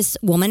 this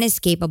woman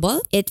is capable.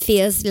 It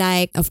feels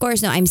like, of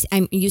course, no,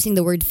 I'm using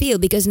the word feel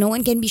because no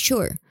one can be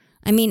sure.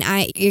 I mean,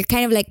 you're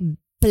kind of like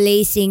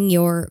placing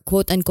your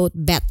quote-unquote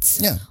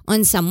bets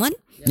on someone.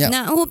 Yeah.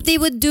 Na I hope they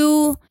would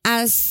do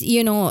as,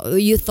 you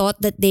thought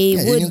that they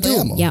would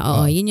do.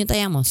 Yun yung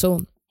taya mo.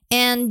 So,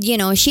 and,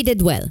 she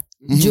did well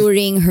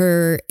during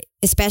her,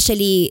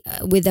 especially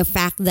with the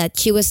fact that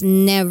she was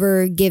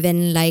never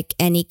given like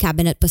any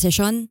cabinet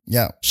position.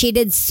 Yeah. She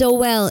did so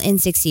well in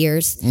 6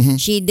 years. Mm-hmm.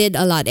 She did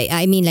a lot.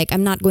 I mean, like,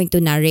 I'm not going to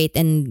narrate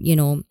and,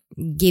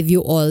 give you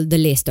all the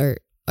list or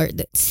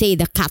say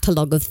the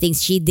catalog of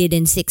things she did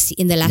in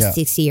the last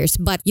 6 years.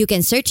 But you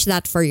can search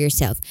that for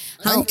yourself.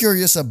 I'm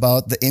curious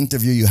about the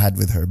interview you had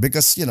with her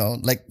because,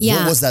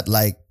 what was that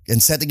like? And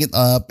setting it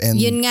up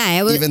and yun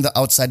nga, even the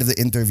outside of the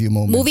interview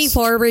moments. Moving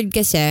forward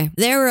kasi,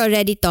 there were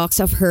already talks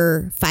of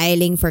her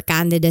filing for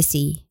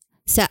candidacy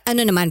sa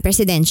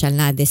presidential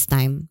na this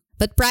time.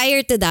 But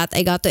prior to that,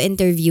 I got to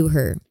interview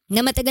her.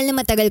 Na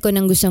matagal ko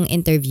nang gustong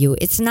interview.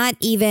 It's not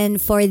even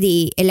for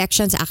the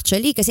elections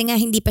actually kasi nga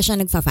hindi pa siya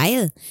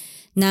nagfa-file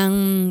ng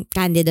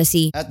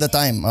candidacy. At the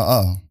time,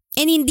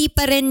 And hindi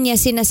pa rin niya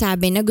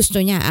sinasabi na gusto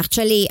niya.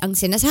 Actually, ang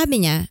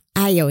sinasabi niya,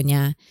 ayaw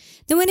niya.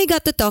 Then when I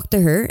got to talk to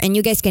her, and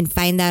you guys can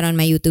find that on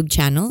my YouTube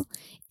channel,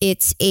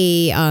 it's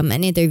an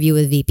interview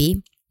with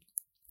VP.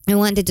 I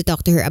wanted to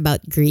talk to her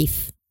about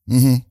grief.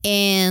 Mm-hmm.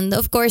 And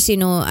of course,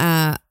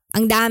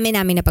 ang dami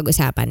namin na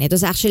pag-usapan. It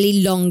was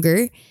actually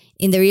longer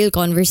in the real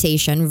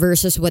conversation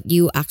versus what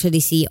you actually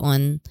see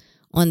on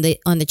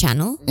the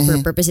channel for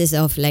purposes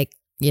of like,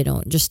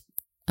 just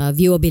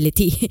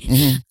viewability.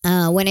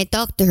 When I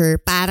talked to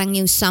her, parang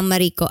yung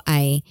summary ko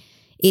ay,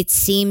 it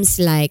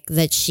seems like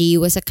that she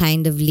was a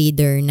kind of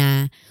leader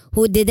na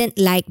who didn't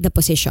like the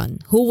position,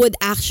 who would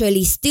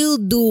actually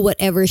still do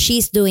whatever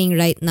she's doing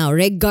right now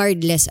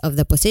regardless of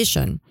the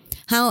position.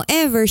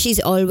 However, she's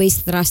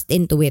always thrust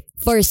into it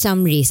for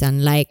some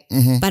reason. Like,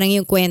 parang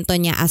yung kwento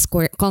niya as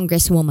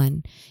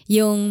congresswoman.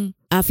 Yung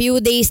a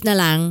few days na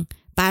lang,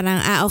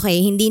 parang,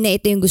 okay, hindi na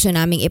ito yung gusto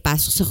naming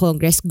ipasok sa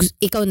Congress,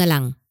 ikaw na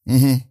lang.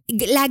 Mm-hmm.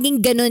 Laging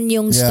ganun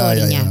yung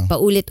story niya,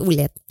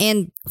 paulit-ulit.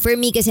 And for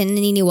me kasi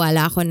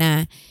naniniwala ako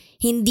na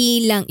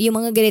hindi lang,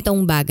 yung mga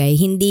ganitong bagay,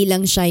 hindi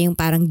lang siya yung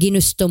parang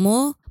ginusto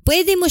mo,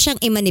 pwede mo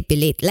siyang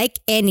i-manipulate like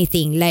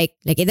anything, like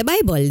in the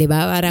Bible, di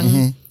ba?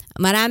 Parang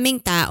maraming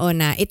tao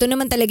na ito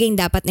naman talaga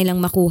yung dapat nilang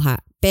makuha,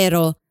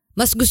 pero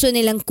mas gusto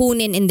nilang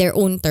kunin in their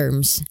own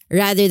terms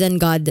rather than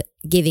God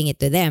giving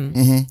it to them.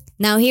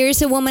 Now,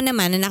 here's a woman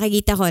naman na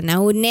nakikita ko na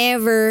who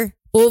never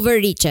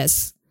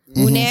overreaches.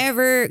 Who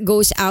never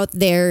goes out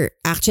there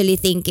actually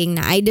thinking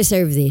na I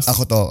deserve this.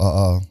 Ako to,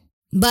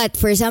 But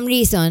for some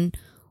reason,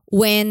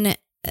 when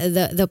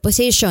the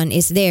position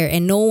is there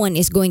and no one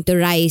is going to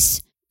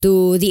rise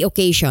to the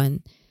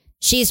occasion,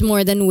 she's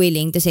more than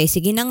willing to say,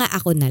 sige na nga,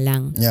 ako na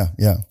lang.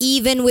 Yeah.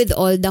 Even with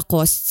all the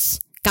costs,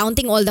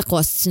 counting all the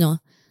costs,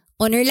 no,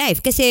 on her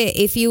life. Kasi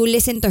if you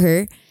listen to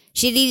her,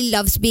 she really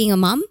loves being a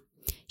mom.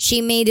 She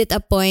made it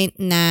a point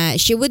na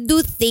she would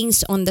do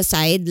things on the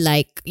side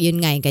like, yun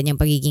nga, yung kanyang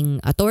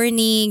pagiging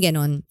attorney,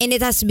 ganon. And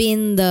it has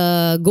been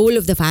the goal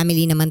of the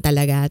family naman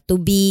talaga to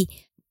be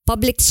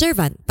public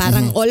servant.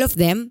 Parang all of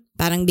them,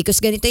 parang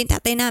because ganito yung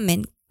tatay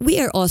namin, we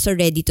are also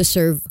ready to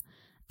serve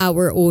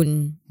our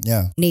own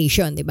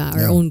nation, di ba?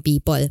 Our own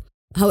people.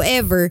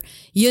 However,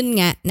 yun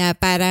nga na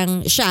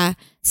parang siya,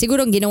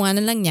 siguro ang ginawa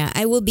na lang niya,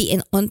 I will be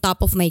on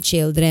top of my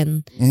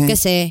children.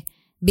 Kasi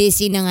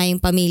busy na nga yung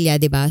pamilya,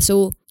 di ba?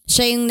 So,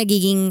 siya yung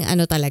nagiging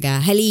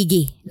talaga,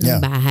 haligi ng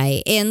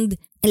bahay. And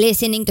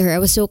listening to her,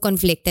 I was so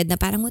conflicted na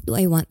parang what do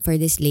I want for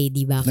this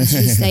lady ba?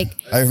 She's like,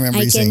 I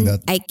remember you saying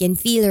that. I can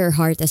feel her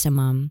heart as a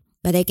mom,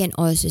 but I can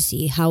also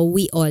see how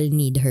we all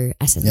need her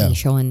as a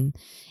nation.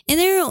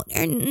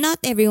 And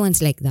not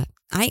everyone's like that.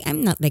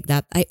 I'm not like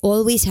that. I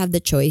always have the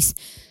choice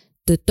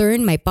to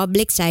turn my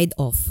public side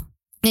off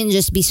and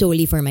just be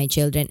solely for my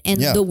children. And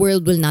the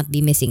world will not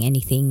be missing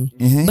anything,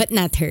 but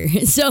not her.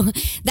 So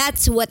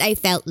that's what I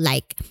felt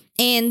like.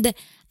 And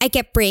I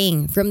kept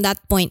praying from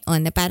that point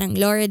on na parang,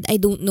 Lord, I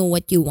don't know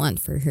what you want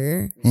for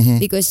her.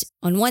 Because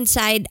on one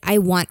side, I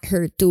want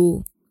her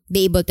to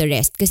be able to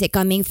rest. Kasi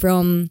coming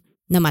from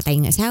namatay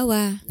ng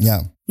asawa,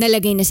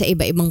 nalagay na sa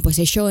iba-ibang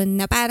posisyon,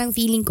 na parang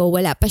feeling ko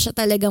wala pa siya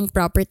talagang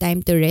proper time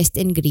to rest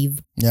and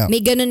grieve.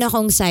 May ganun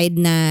akong side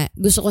na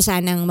gusto ko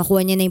sanang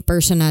makuha niya na yung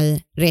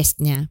personal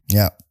rest niya.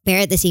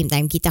 Pero at the same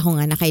time, kita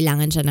ko nga na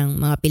kailangan siya ng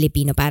mga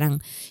Pilipino.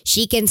 Parang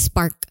she can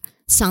spark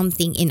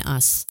something in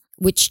us.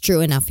 Which true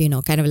enough,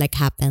 kind of like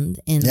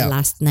happened in the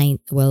last the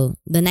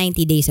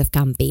 90 days of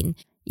campaign.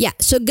 Yeah,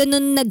 so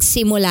ganun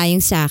nagsimula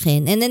yung sa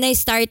akin. And then I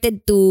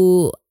started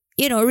to,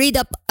 read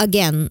up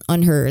again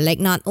on her.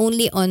 Like not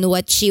only on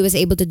what she was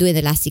able to do in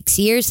the last 6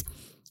 years,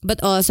 but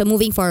also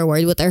moving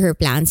forward, what are her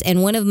plans?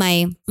 And one of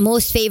my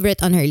most favorite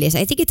on her list,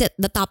 I think it's at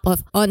the top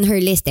on her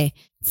list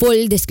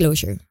full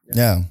disclosure.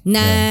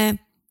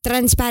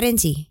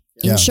 Transparency.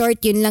 In short,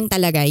 yun lang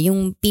talaga.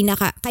 Yung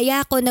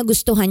kaya ko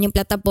nagustuhan yung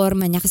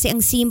plataforma niya kasi ang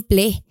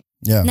simple.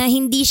 Na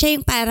hindi siya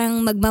yung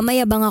parang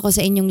magmamayabang ako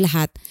sa inyong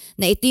lahat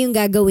na ito yung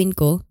gagawin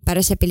ko para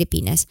sa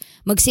Pilipinas.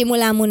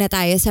 Magsimula muna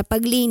tayo sa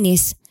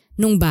paglinis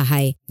nung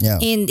bahay.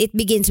 And it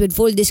begins with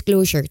full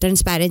disclosure,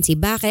 transparency.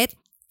 Bakit?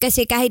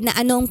 Kasi kahit na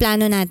ano ang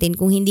plano natin,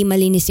 kung hindi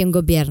malinis yung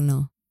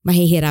gobyerno,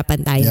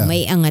 mahihirapan tayo.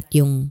 May angat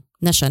yung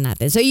nasyon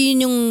natin. So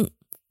yun yung,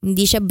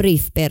 hindi siya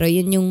brief, pero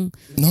yun yung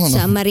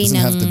summary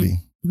ng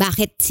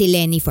bakit si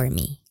Lenny for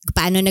me.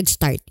 Paano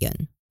nag-start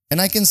yun? And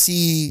I can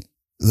see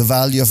the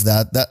value of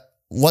that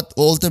what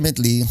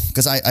ultimately,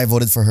 because I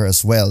voted for her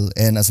as well,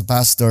 and as a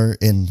pastor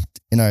in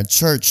our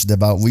church,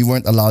 diba, we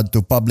weren't allowed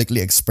to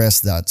publicly express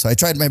that. So I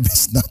tried my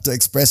best not to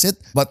express it,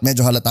 but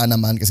medyo halata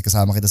naman kasi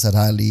kasama kita sa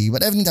rally.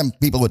 But every time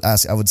people would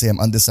ask, I would say I'm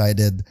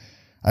undecided.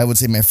 I would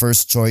say my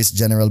first choice,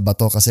 General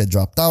Bato, kasi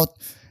dropped out.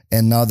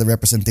 And now the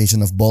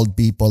representation of bald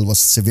people was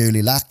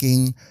severely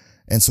lacking.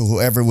 And so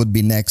whoever would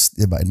be next,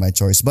 diba, in my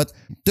choice. But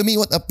to me,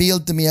 what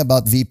appealed to me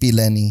about VP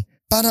Lenny,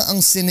 parang ang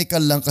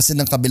cynical lang kasi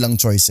ng kabilang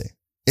choice.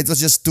 It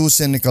was just too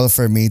cynical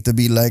for me to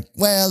be like,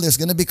 well, there's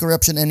gonna be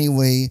corruption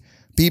anyway.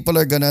 People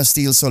are gonna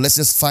steal, so let's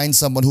just find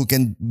someone who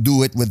can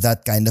do it with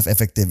that kind of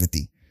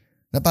effectivity.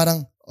 Na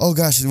parang, oh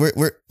gosh,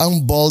 we're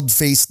ang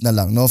bald-faced na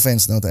lang. No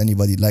offense to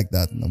anybody like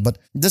that. No? But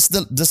just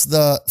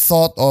the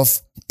thought of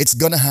it's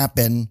gonna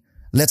happen,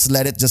 let's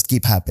let it just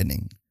keep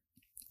happening.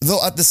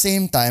 Though at the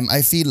same time,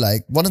 I feel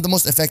like one of the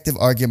most effective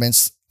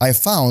arguments I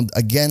found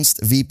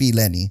against VP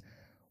Lenny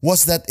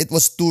was that it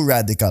was too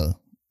radical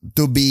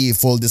to be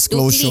full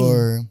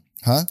disclosure.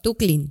 Too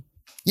clean.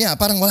 Yeah,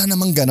 parang wala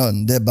namang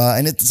ganon, diba?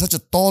 And it's such a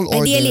tall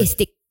order.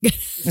 Idealistic.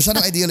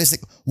 Masyadong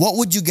idealistic. What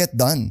would you get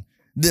done?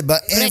 Diba?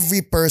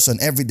 Every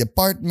person, every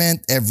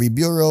department, every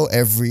bureau,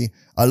 every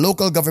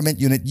local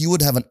government unit, you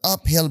would have an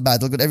uphill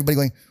battle with everybody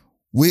going,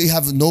 we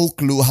have no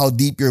clue how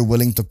deep you're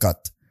willing to cut.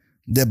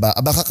 Diba?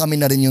 Baka kami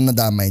na rin yung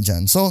nadamay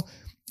dyan. So,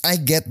 I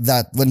get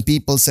that when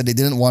people said they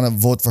didn't want to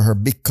vote for her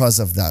because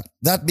of that.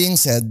 That being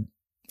said,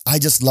 I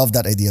just love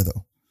that idea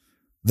though.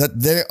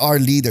 That there are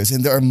leaders and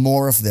there are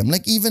more of them.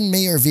 Like even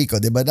Mayor Vico,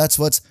 diba? That's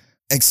what's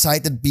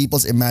excited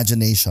people's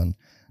imagination.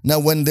 Now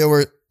when there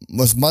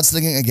was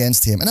mudslinging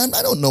against him, and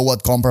I don't know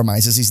what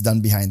compromises he's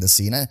done behind the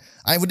scene.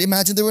 I would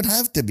imagine there would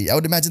have to be. I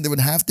would imagine there would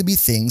have to be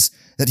things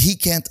that he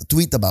can't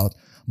tweet about.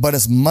 But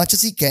as much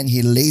as he can,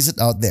 he lays it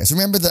out there. So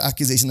remember the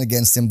accusation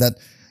against him that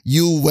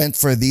you went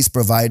for these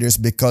providers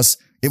because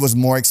it was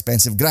more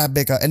expensive.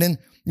 Grabe ka. And then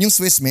yung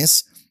Swiss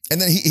Miss, and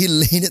then he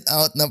laid it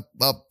out na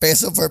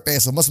peso for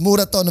peso. Mas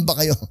mura to, ano ba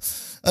kayo?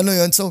 Ano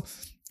yun? So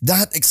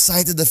that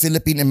excited the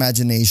Philippine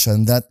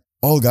imagination that,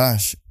 oh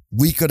gosh,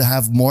 we could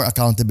have more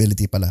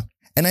accountability pala.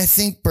 And I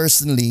think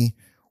personally,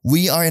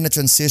 we are in a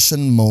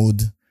transition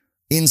mode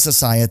in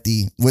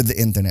society with the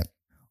internet.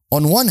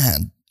 On one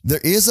hand,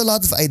 there is a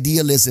lot of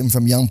idealism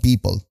from young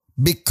people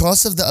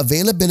because of the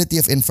availability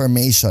of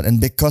information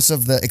and because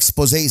of the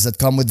exposés that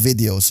come with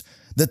videos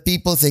that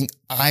people think,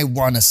 I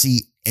want to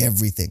see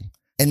everything.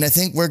 And I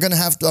think we're going to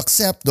have to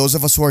accept, those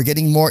of us who are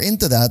getting more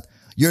into that,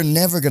 you're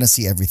never going to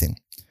see everything.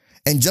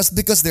 And just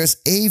because there's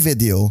a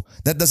video,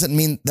 that doesn't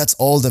mean that's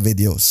all the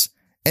videos.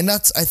 And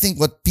that's, I think,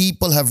 what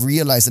people have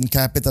realized and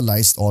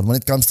capitalized on when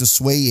it comes to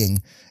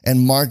swaying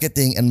and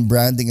marketing and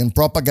branding and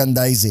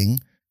propagandizing.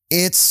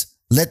 It's,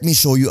 let me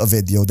show you a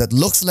video that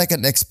looks like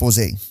an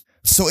expose.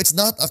 So it's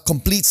not a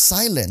complete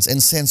silence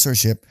and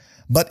censorship,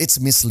 but it's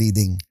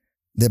misleading.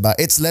 Diba?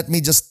 It's let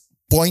me just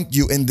point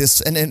you in this,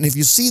 and if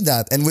you see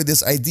that, and with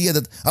this idea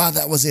that,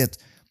 that was it,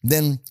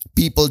 then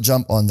people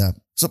jump on that.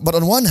 So, but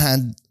on one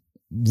hand,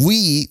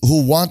 we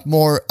who want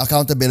more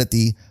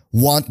accountability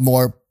want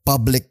more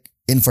public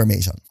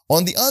information.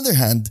 On the other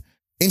hand,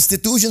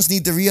 institutions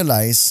need to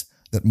realize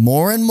that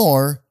more and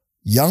more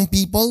young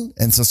people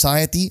and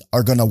society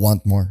are gonna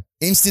want more.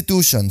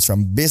 Institutions,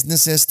 from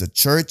businesses to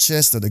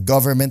churches to the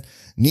government,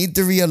 need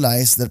to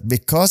realize that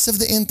because of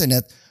the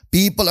internet,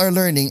 people are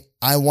learning,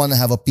 I want to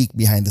have a peek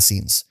behind the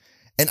scenes.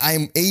 And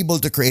I'm able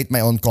to create my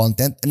own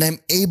content, and I'm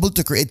able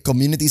to create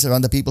communities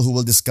around the people who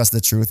will discuss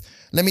the truth.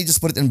 Let me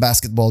just put it in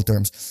basketball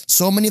terms.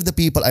 So many of the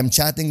people I'm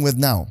chatting with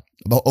now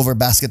about over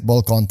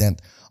basketball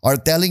content are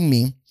telling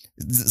me,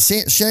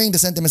 sharing the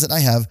sentiments that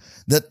I have,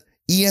 that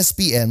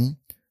ESPN,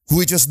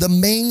 which was the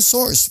main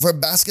source for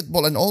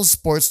basketball and all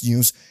sports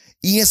news,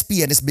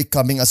 ESPN is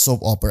becoming a soap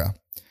opera.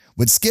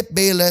 With Skip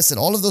Bayless and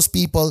all of those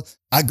people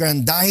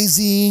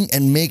aggrandizing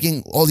and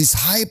making all these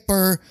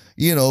hyper,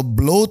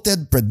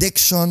 bloated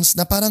predictions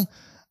na parang,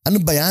 ano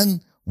ba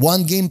yan?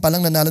 One game pa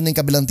lang nanalo na yung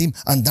kabilang team,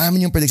 ang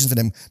dami yung predictions for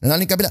them.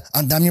 Nanalo yung kabila,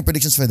 ang dami yung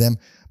predictions for them.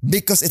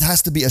 Because it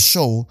has to be a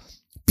show,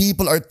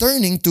 people are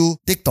turning to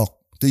TikTok,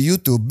 to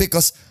YouTube,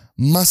 because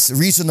mas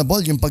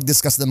reasonable yung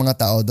pag-discuss ng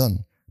mga tao doon.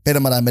 Pero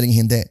marami ring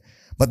hindi.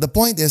 But the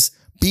point is,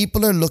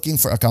 people are looking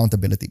for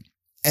accountability.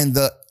 And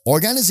the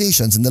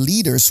organizations and the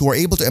leaders who are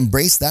able to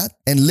embrace that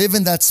and live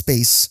in that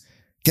space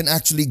can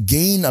actually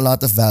gain a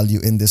lot of value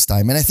in this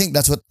time. And I think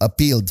that's what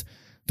appealed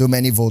to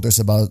many voters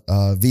about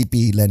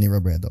VP Leni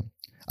Robredo.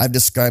 I've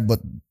described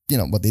what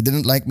they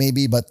didn't like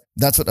maybe, but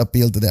that's what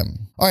appealed to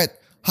them. All right,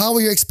 how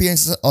were your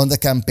experiences on the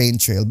campaign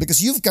trail?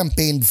 Because you've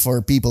campaigned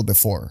for people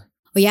before.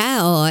 Oh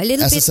yeah, a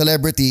little As bit. a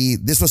celebrity,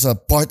 this was a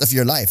part of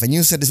your life, and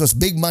you said this was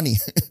big money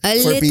for people. A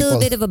little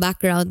bit of a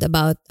background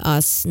about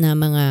us na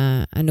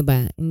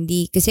mga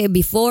hindi kasi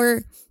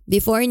before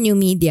new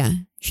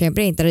media,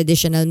 syempre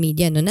traditional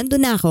media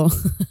nandun na ako.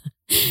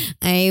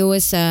 I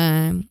was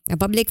a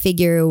public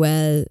figure,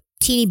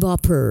 teeny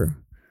bopper,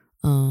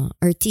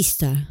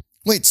 artista.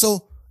 Wait,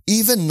 so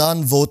even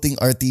non-voting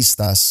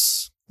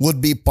artistas would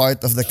be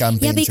part of the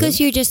campaign Yeah, because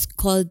trail? you're just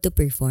called to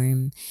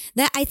perform.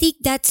 I think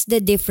that's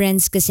the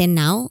difference kasi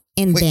now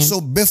and Wait, then.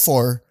 so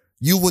before,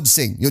 you would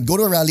sing. You'd go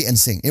to a rally and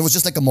sing. It was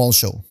just like a mall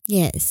show.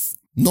 Yes.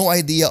 No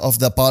idea of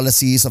the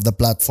policies, of the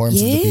platforms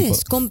of the people.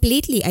 Yes,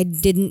 completely. I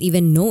didn't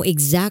even know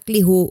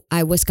exactly who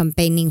I was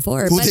campaigning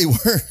for. Who they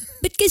were.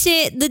 But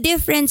kasi the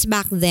difference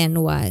back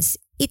then was,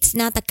 it's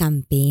not a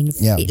campaign.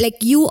 Yeah. Like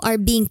you are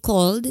being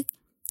called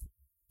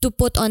to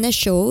put on a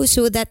show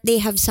so that they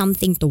have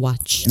something to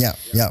watch. Yeah.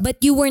 But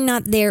you were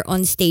not there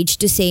on stage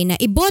to say na,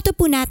 iboto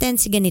po natin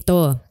si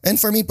ganito. And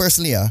for me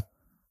personally,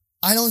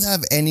 I don't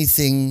have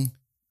anything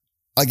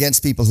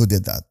against people who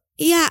did that.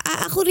 Yeah,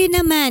 ako rin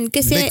naman.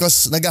 Kasi,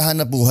 Because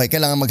naghahanap buhay,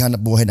 kailangan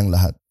maghanap buhay ng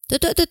lahat.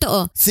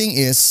 totoo. Thing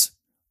is,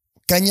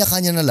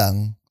 kanya-kanya na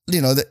lang,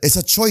 it's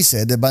a choice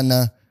diba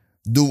na,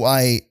 do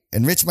I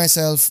enrich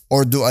myself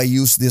or do I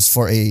use this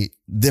for a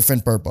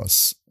different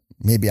purpose?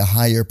 Maybe a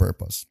higher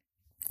purpose.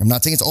 I'm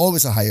not saying it's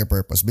always a higher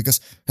purpose because,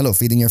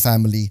 feeding your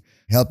family,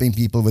 helping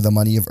people with the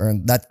money you've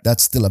earned,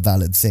 that's still a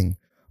valid thing.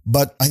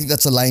 But I think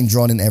that's a line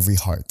drawn in every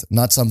heart,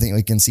 not something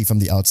we can see from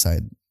the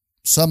outside.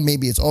 Some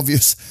maybe it's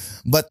obvious,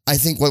 but I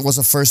think what was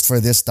a first for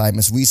this time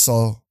is we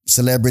saw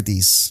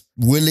celebrities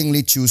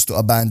willingly choose to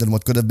abandon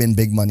what could have been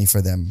big money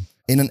for them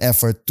in an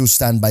effort to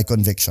stand by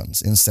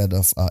convictions instead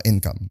of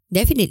income.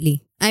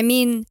 Definitely. I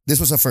mean, This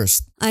was a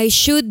first. I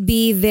should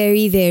be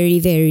very, very,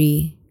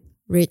 very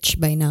rich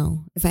by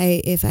now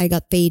if I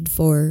got paid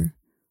for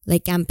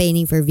like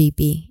campaigning for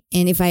VP,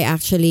 and if I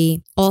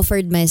actually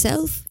offered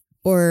myself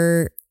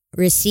or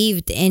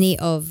received any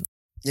of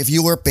If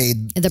you were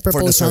paid the for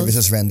the proposals,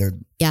 services rendered.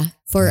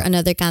 for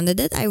another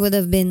candidate, I would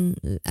have been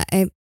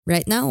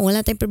right now,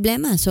 wala tayong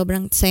problema.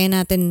 Sobrang saya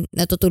natin,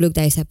 natutulog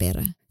tayo sa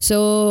pera.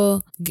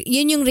 So,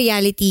 yun yung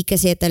reality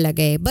kasi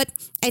talaga eh. But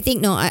I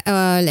think,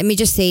 let me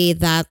just say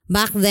that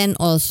back then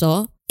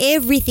also,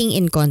 everything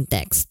in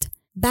context.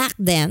 Back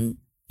then,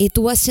 it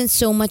wasn't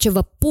so much of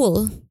a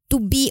pull to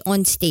be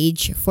on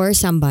stage for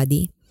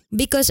somebody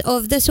because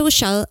of the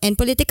social and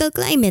political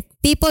climate.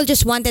 People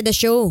just wanted a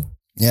show.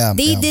 Yeah.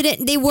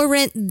 They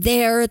weren't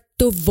there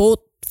to vote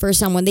for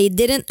someone. They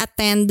didn't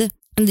attend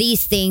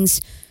these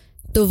things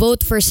to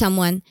vote for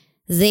someone.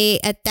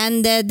 They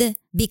attended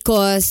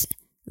because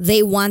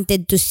they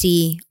wanted to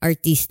see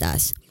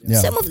artistas. Yeah.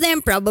 Some of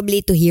them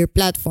probably to hear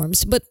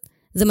platforms, but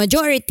the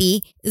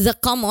majority,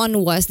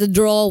 the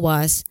draw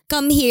was,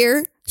 come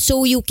here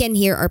so you can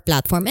hear our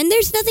platform. And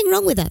there's nothing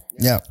wrong with that.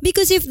 Yeah.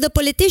 Because if the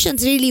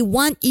politicians really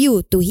want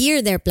you to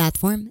hear their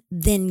platform,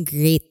 then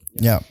great.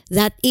 Yeah.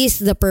 That is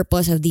the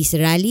purpose of these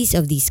rallies,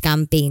 of these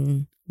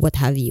campaign, what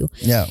have you.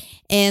 Yeah.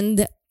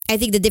 And I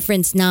think the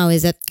difference now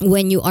is that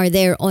when you are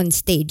there on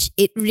stage,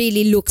 it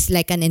really looks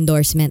like an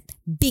endorsement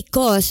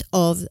because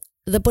of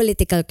the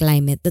political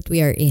climate that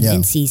we are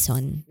in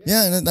season.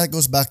 Yeah, and that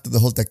goes back to the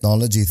whole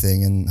technology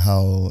thing and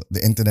how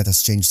the internet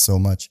has changed so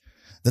much.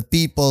 that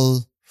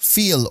people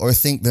feel or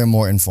think they're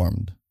more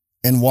informed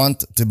and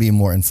want to be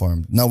more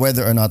informed. Now,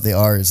 whether or not they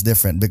are is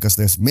different because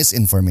there's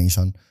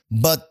misinformation.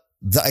 But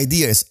the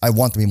idea is I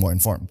want to be more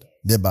informed.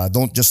 Diba?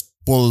 Don't just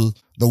pull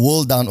the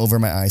wool down over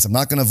my eyes. I'm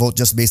not going to vote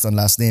just based on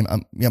last name.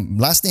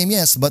 Last name,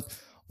 yes, but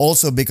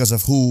also because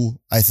of who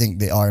I think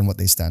they are and what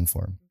they stand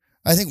for.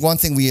 I think one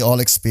thing we all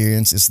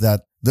experience is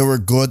that there were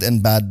good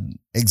and bad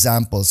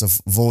examples of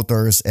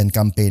voters and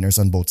campaigners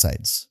on both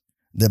sides.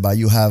 Diba?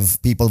 You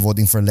have people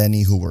voting for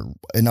Lenny who were,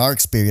 in our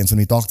experience when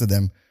we talk to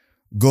them,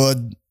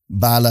 good,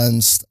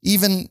 balanced,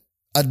 even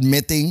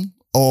admitting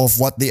of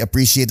what they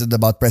appreciated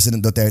about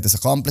President Duterte's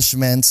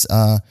accomplishments.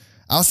 I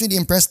was really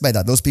impressed by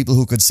that, those people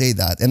who could say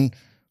that. And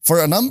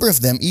for a number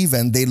of them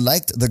even, they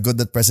liked the good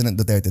that President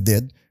Duterte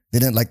did. They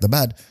didn't like the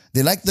bad.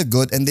 They liked the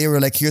good and they were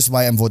like, here's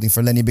why I'm voting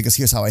for Lenny because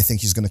here's how I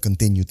think he's going to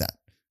continue that.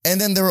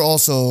 And then there were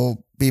also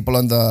people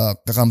on the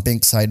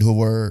Kakampink side who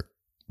were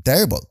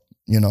terrible,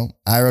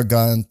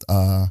 arrogant,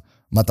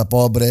 mata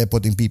pobre,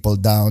 putting people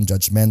down,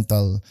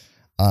 judgmental,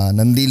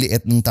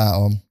 nanliliit ng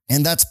tao.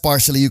 And that's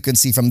partially you can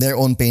see from their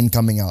own pain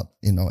coming out,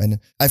 And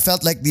I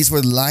felt like these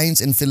were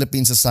lines in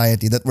Philippine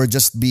society that were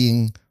just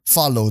being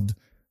followed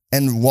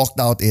and walked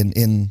out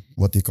in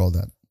what do you call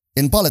that?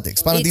 In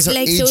politics. Parang it's these are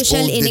like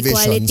social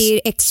inequality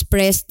divisions.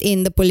 Expressed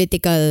in the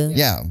political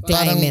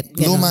climate.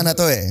 Parang luma na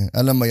to eh.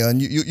 Alam mo yun,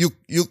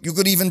 you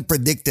could even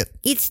predict it.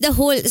 It's the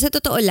whole, sa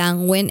totoo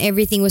lang, when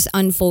everything was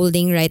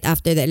unfolding right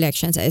after the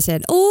elections, I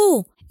said,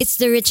 it's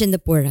the rich and the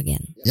poor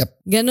again. Yep.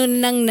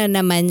 Ganun lang na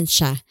naman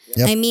siya.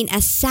 Yep. I mean,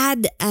 as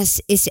sad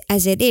as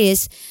it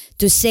is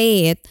to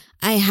say it,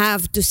 I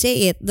have to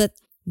say it that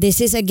this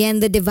is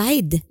again the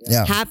divide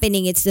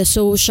happening. It's the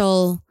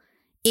social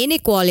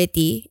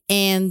inequality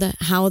and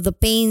how the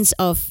pains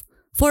of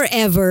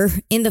forever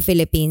in the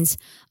Philippines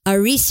are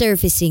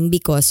resurfacing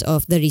because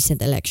of the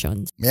recent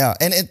elections. Yeah,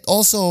 and it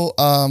also,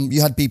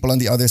 you had people on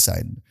the other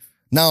side.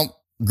 Now,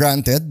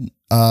 granted,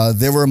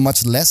 there were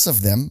much less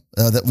of them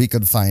that we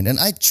could find. And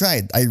I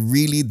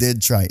really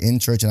did try in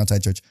church and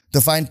outside church to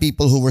find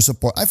people who were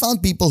I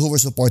found people who were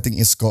supporting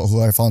Isko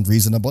who I found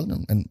reasonable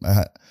and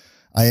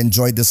I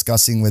enjoyed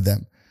discussing with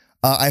them.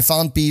 I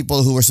found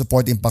people who were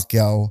supporting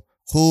Pacquiao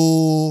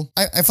who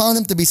I found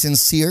them to be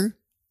sincere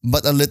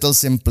but a little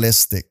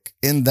simplistic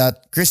in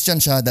that Christian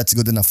siya, that's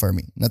good enough for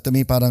me. Na to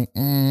me parang,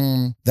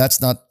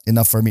 that's not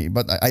enough for me.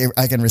 But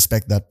I can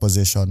respect that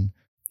position.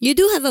 You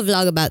do have a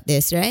vlog about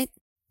this, right?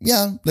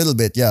 Yeah, a little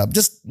bit, yeah.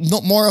 Just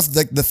more of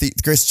the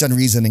Christian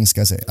reasonings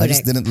kasi. I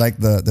just didn't like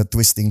the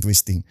twisting.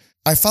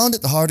 I found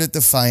it harder to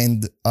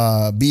find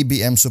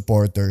BBM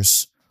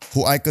supporters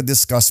who I could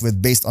discuss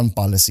with based on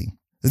policy.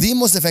 The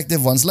most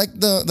effective ones, like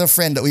the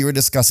friend that we were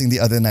discussing the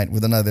other night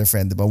with another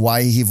friend about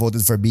why he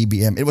voted for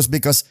BBM. It was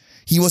because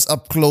he was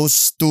up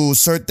close to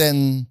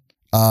certain,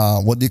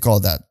 what do you call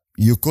that?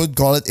 You could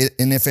call it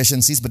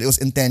inefficiencies, but it was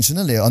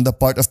intentional on the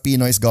part of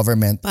Pinoy's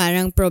government.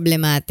 Parang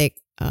problematic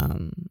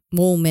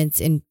moments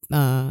in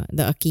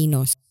the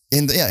Aquinos.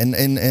 In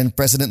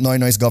President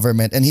Noynoy's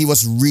government. And he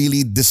was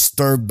really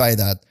disturbed by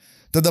that.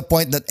 To the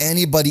point that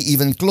anybody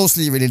even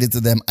closely related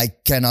to them, I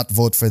cannot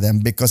vote for them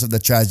because of the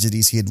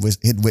tragedies he'd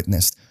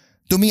witnessed.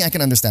 To me, I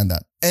can understand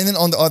that. And then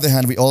on the other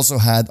hand, we also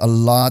had a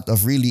lot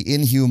of really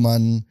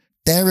inhuman,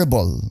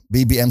 terrible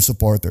BBM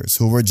supporters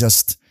who were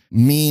just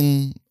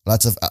mean,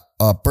 lots of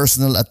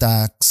personal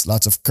attacks,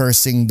 lots of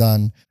cursing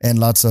done, and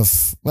lots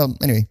of, well,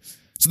 anyway.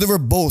 So there were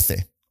both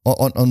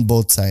on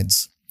both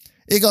sides.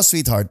 Ikaw,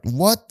 sweetheart,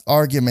 what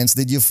arguments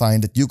did you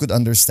find that you could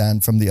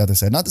understand from the other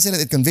side? Not to say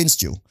that it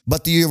convinced you,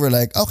 but you were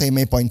like, okay,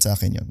 may point sa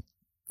akin yun.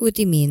 What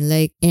do you mean?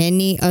 Like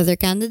any other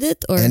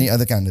candidate? Or Any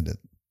other candidate.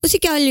 O si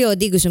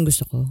Calyodi,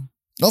 gustong-gusto ko.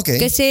 Okay.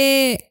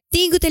 Kasi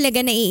tingin ko talaga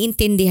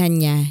naiintindihan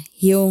niya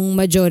yung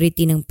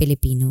majority ng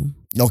Pilipino.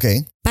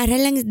 Okay. Para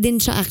lang din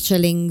siya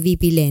actually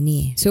VP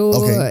Lenny. So,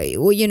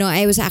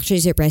 I was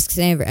actually surprised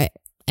because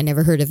I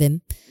never heard of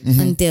him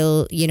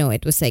until,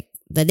 it was like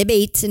the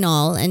debates and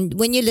all. And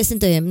when you listen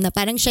to him, na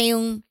parang siya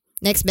yung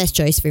next best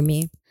choice for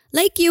me.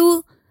 Like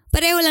you,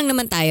 pareho lang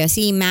naman tayo.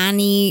 Si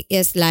Manny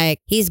is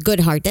like, he's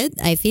good-hearted,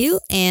 I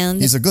feel.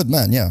 And he's a good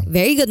man, yeah.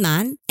 Very good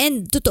man.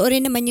 And totoo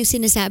rin naman yung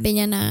sinasabi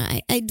niya na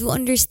I do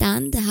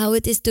understand how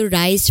it is to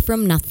rise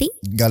from nothing.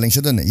 Galing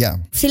siya dun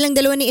yeah. Silang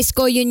dalawa ni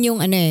Isko, yun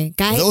yung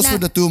kahit those were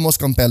the two most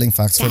compelling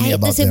facts for me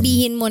about Kahit them. na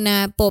sabihin mo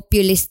na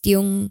populist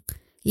yung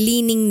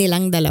leaning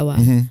nilang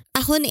dalawa.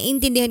 Ako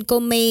naiintindihan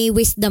ko may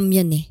wisdom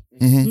yun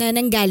na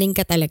nanggaling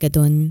ka talaga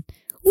dun.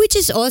 Which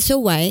is also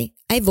why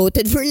I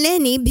voted for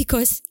Lenny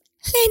because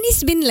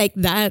Lenny's been like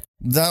that.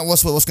 That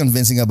was what was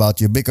convincing about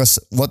you because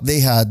what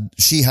they had,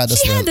 she had as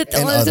well. She had it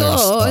and also.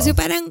 Others. So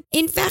parang,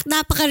 in fact,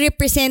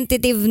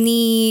 napaka-representative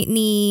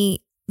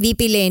ni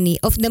VP Lenny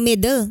of the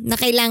middle na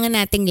kailangan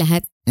nating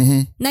lahat.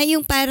 Na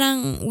yung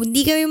parang,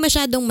 hindi kami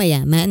masyadong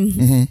mayaman.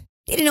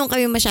 Hindi rin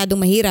kami masyadong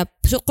mahirap.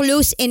 So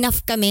close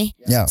enough kami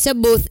sa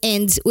both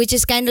ends, which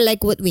is kind of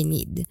like what we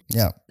need.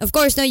 Yeah. Of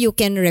course, no, you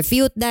can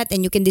refute that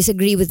and you can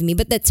disagree with me,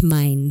 but that's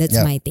mine. That's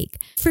my take.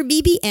 For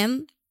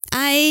BBM,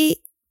 I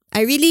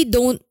really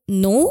don't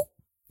know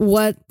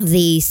what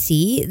they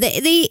see.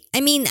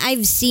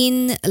 I've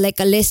seen like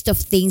a list of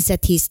things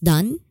that he's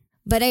done,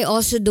 but I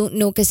also don't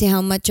know kasi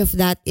how much of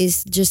that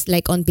is just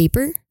like on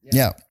paper.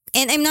 Yeah.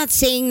 And I'm not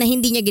saying na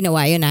hindi niya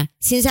ginawa yun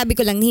Sinasabi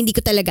ko lang na hindi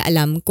ko talaga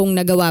alam kung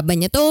nagawa ba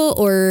niya to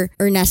or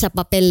nasa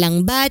papel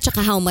lang ba,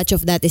 tsaka how much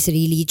of that is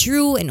really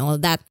true and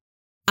all that.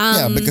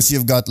 Yeah, because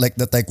you've got like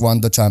the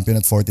Taekwondo champion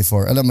at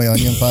 44. Alam mo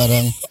yun, yung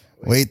parang,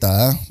 wait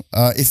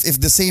if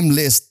the same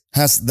list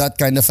has that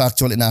kind of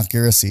factual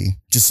inaccuracy,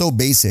 just so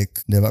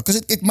basic, diba?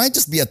 Because it might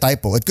just be a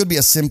typo. It could be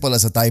as simple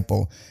as a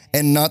typo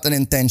and not an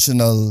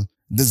intentional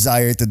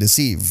desire to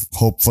deceive.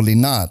 Hopefully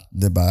not,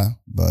 diba?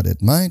 But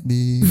it might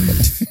be.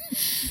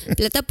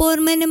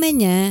 Plataforma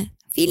naman niya,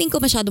 feeling ko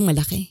masyadong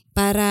malaki.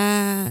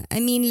 Para,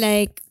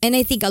 and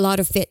I think a lot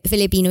of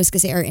Filipinos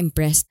kasi are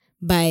impressed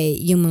by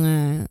yung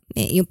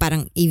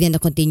parang even the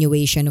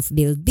continuation of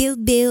build.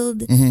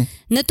 Mm-hmm.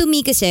 Na to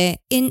me kasi,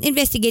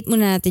 investigate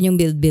muna natin yung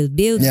build.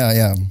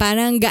 Yeah.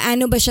 Parang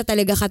gaano ba siya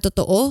talaga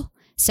katotoo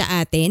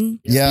sa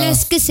atin? Yeah.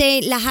 Plus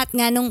kasi lahat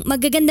nga nung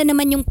magaganda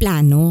naman yung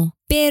plano.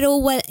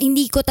 Pero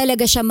hindi ko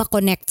talaga siya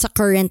makonect sa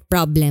current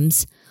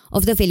problems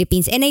of the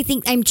Philippines. And I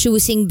think I'm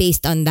choosing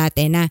based on that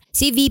na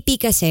si VP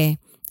kasi,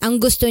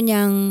 ang gusto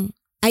niyang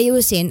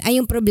ayusin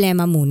ay yung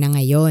problema muna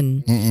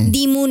ngayon.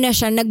 Hindi muna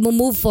siya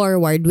nag-move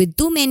forward with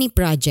too many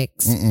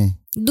projects.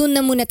 Doon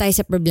na muna tayo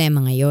sa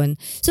problema ngayon.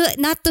 So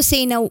not to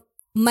say na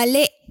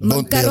mali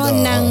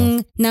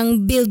magkaroon ng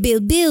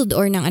build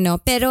or ng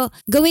pero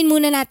gawin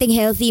muna nating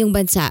healthy yung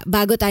bansa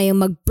bago tayo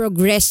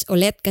mag-progress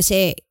ulit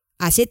kasi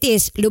as it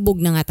is, lubog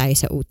na nga tayo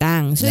sa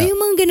utang. So yung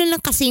mga ganun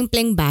lang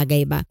kasimpleng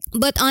bagay ba?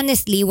 But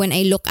honestly, when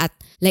I look at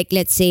like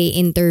let's say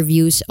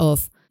interviews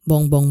of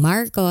Bongbong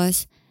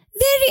Marcos,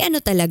 very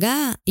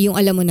talaga, yung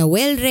alam mo na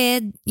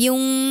well-read, yung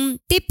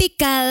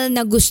typical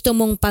na gusto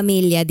mong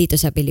pamilya dito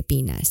sa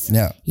Pilipinas.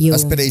 Yeah, yung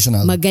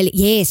aspirational.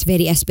 Yes,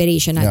 very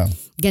aspirational. Yeah.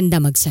 Ganda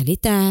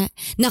magsalita,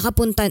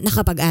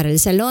 nakapag-aral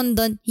sa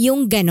London,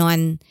 yung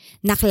ganon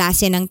na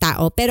klase ng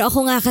tao. Pero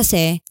ako nga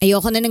kasi,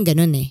 ayoko na ng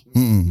ganon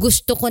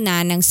Gusto ko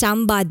na ng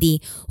somebody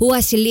who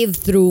has lived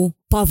through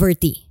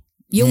poverty.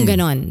 Yung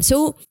ganon.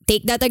 So,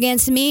 take that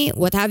against me,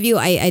 what have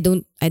you, I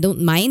don't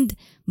mind.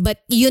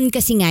 But yun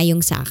kasi nga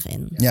yung sa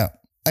akin. Yeah.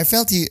 I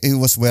felt he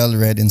was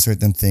well-read in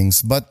certain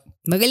things, but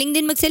magaling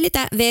din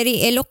magsalita,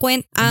 very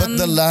eloquent. But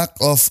the lack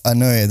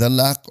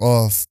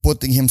of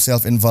putting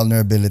himself in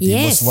vulnerability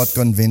was what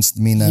convinced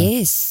me na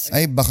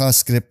ay baka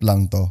script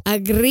lang to.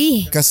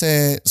 Agree.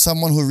 Kasi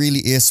someone who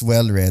really is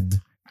well-read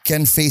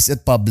can face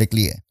it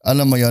publicly.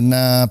 Alam mo yon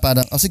na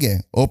parang,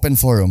 sige, open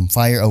forum,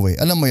 fire away.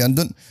 Alam mo yon,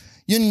 doon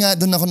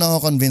ako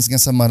na-convince nga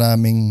sa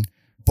maraming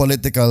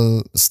political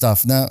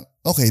stuff na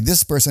okay,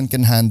 this person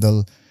can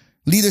handle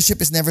leadership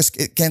it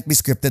can't be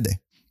scripted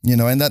You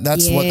know, and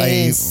that's what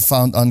I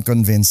found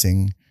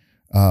unconvincing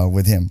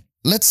with him.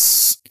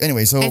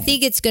 So I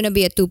think it's gonna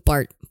be a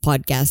 2-part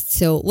podcast,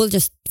 so we'll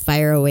just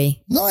fire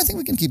away. No, I think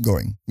we can keep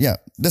going. Yeah,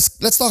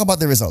 let's talk about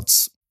the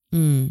results.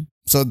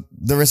 So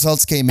the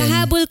results came in.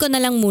 Pahabol ko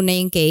na lang muna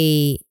yung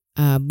kay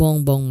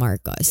Bongbong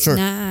Marcos. Sure.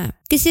 Na,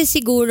 kasi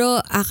siguro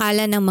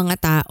akala ng mga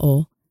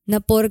tao na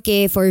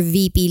porke for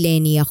VP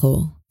Lenny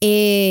ako,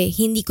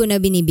 hindi ko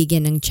na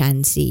binibigyan ng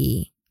chance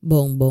si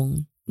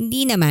Bongbong.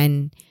 Hindi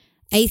naman.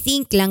 I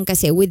think lang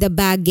kasi with the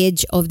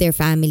baggage of their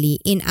family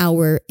in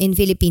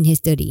Philippine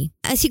history,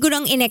 siguro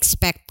ang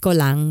in-expect ko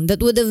lang that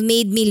would have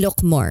made me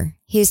look more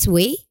his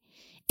way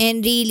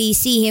and really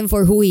see him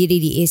for who he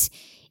really is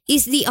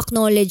the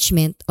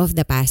acknowledgement of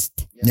the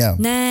past. Yeah.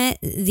 Na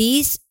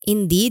this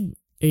indeed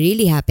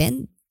really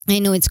happened.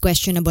 I know it's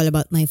questionable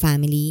about my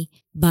family,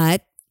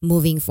 but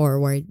moving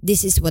forward,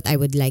 this is what I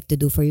would like to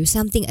do for you.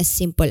 Something as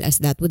simple as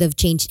that would have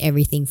changed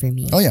everything for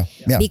me. Oh yeah.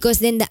 Because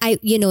then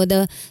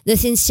the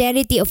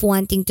sincerity of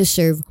wanting to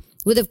serve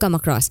would have come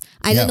across.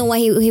 I don't know why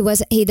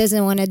he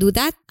doesn't want to do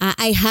that.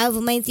 I have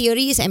my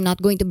theories. I'm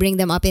not going to bring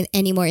them up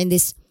anymore in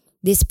this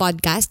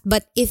podcast.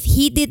 But if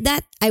he did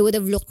that, I would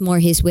have looked more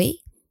his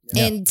way.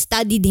 And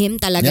studied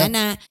him talaga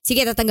na,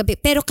 sige, tatanggapin.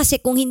 Pero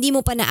kasi kung hindi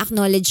mo pa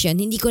na-acknowledge yun,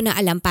 hindi ko na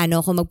alam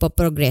paano ako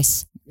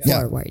magpa-progress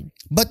forward.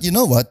 But you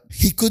know what?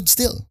 He could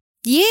still.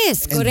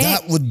 Yes, and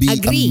correct. That would be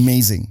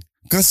amazing.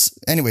 Because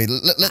anyway,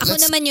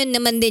 ako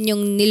naman din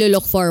yung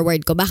nilolook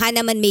forward ko. Baka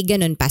naman may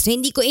ganun pa. So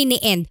hindi ko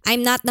ini-end. I'm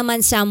not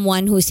naman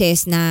someone who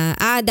says na,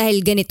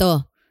 dahil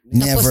ganito.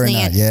 Tapos Never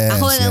na yan. Yes,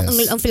 ako,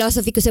 ang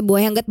philosophy ko sa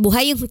buhay, hanggat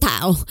buhay yung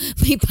tao,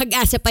 may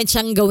pag-asa pa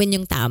siyang gawin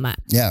yung tama.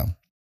 Yeah.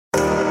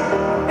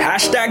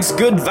 Hashtags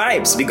good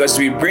vibes because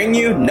we bring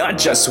you not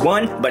just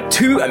one, but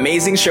 2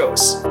 amazing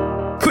shows.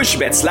 Push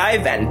Bets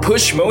Live and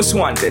Push Most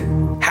Wanted.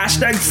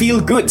 Hashtag feel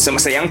good sa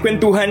masayang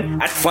kwentuhan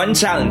at fun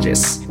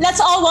challenges.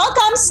 Let's all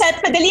welcome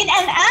Seth Padalin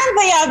and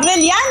Andrea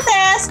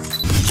Brillantes.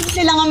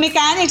 Silang ang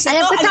mechanics.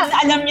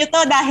 Alam nyo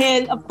to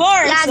dahil, of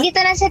course, lagi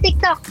to na sa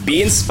TikTok.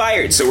 Be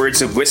inspired sa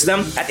words of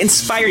wisdom at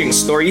inspiring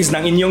stories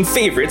ng inyong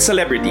favorite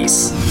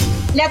celebrities.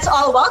 Let's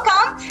all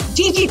welcome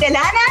Gigi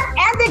Delana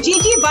and the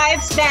Gigi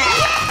Vibes Band.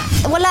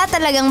 Wala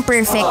talagang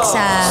perfect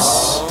sa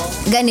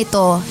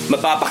ganito.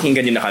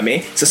 Mapapakinggan nyo na kami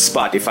sa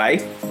Spotify,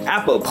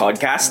 Apple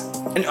Podcast,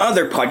 and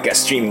other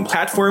podcast streaming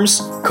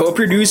platforms,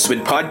 co-produced with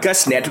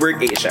Podcast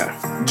Network Asia.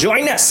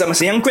 Join us sa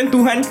Masayang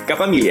Kwentuhan,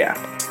 Kapamilya.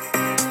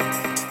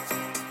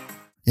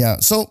 Yeah,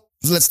 so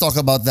let's talk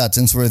about that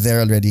since we're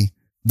there already.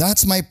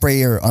 That's my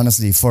prayer,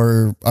 honestly,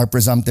 for our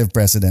presumptive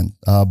president,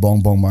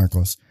 Bongbong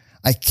Marcos.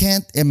 I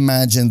can't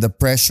imagine the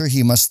pressure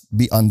he must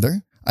be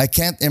under. I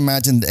can't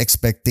imagine the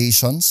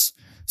expectations.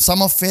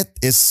 Some of it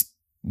is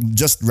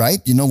just right,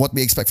 what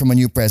we expect from a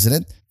new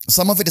president.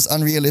 Some of it is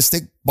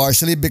unrealistic,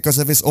 partially because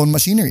of his own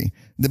machinery.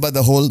 Diba?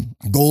 The whole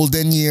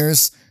golden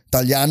years,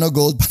 Taliano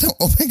gold, parang,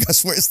 oh my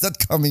gosh, where is that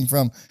coming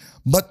from?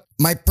 But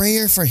my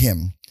prayer for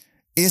him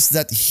is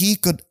that he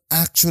could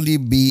actually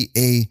be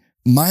a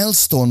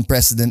milestone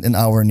president in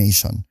our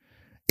nation,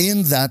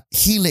 in that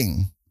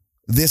healing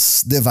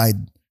this divide.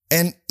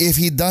 And if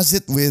he does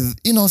it with,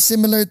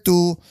 similar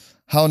to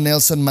how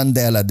Nelson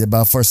Mandela,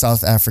 diba, for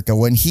South Africa,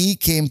 when he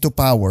came to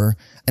power,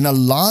 and a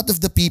lot of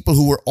the people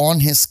who were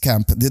on his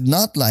camp did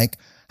not like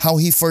how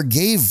he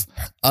forgave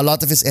a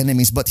lot of his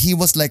enemies. But he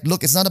was like,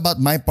 look, it's not about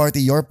my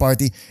party, your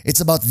party. It's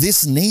about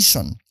this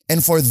nation.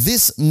 And for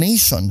this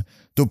nation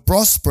to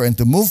prosper and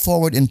to move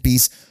forward in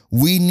peace,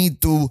 we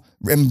need to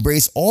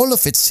embrace all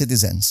of its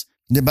citizens.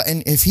 Diba?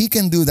 And if he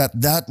can do that,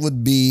 that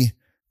would be,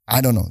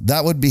 I don't know,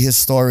 that would be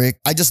historic.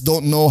 I just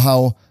don't know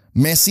how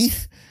messy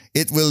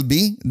it will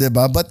be,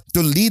 diba? But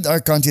to lead our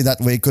country that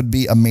way could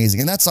be amazing.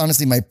 And that's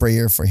honestly my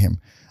prayer for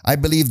him. I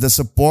believe the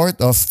support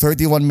of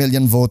 31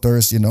 million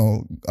voters,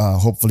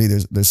 hopefully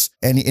there's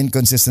any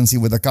inconsistency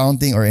with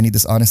accounting or any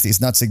dishonesty is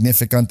not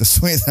significant to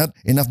sway that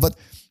enough. But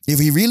if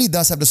he really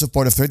does have the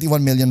support of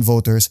 31 million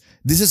voters,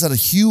 this is a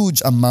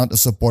huge amount of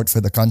support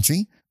for the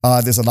country.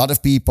 There's a lot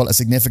of people, a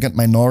significant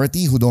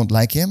minority who don't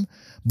like him.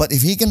 But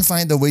if he can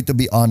find a way to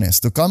be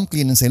honest, to come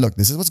clean and say, look,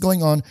 this is what's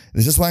going on.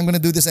 This is why I'm going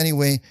to do this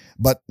anyway.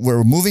 But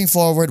we're moving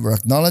forward. We're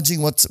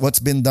acknowledging what's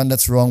been done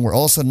that's wrong. We're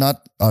also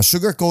not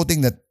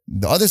sugarcoating that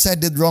the other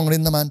side did wrong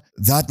rin naman.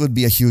 That would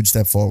be a huge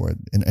step forward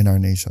in our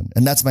nation.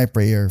 And that's my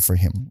prayer for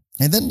him.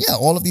 And then,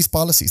 all of these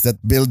policies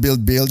that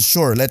build.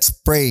 Sure, let's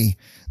pray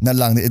na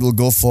lang that it will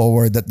go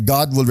forward, that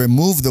God will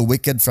remove the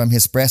wicked from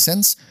his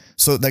presence.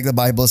 So like the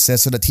Bible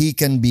says, so that he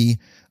can be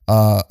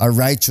a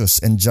righteous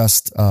and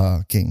just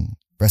king,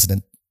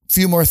 president.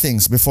 Few more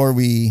things before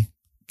we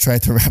try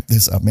to wrap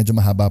this up. Medyo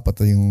mahaba pa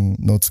to yung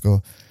notes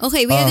ko.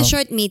 Okay, we had a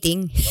short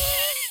meeting.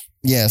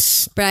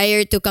 Yes.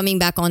 Prior to coming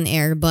back on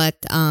air.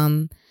 But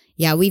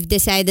we've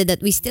decided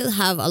that we still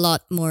have a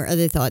lot more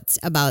other thoughts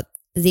about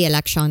the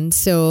election.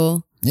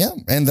 So yeah,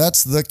 and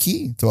that's the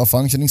key to a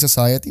functioning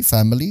society,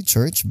 family,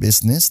 church,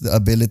 business, the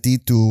ability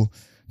to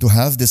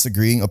have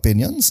disagreeing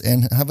opinions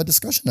and have a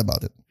discussion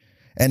about it.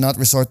 And not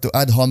resort to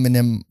ad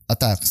hominem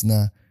attacks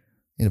na,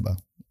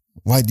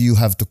 why do you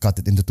have to cut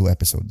it into 2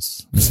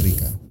 episodes, Ms.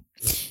 Rica?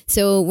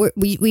 So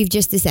we've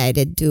just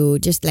decided to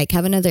just like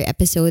have another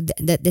episode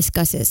that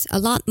discusses a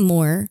lot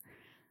more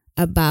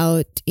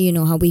about,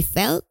 how we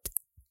felt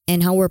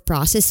and how we're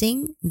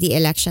processing the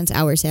elections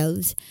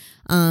ourselves.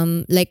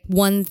 Like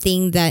one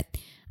thing that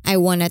I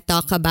want to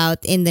talk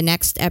about in the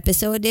next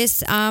episode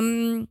is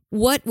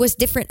what was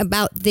different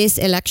about this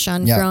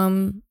election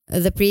from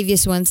the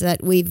previous ones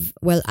that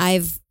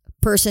I've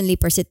personally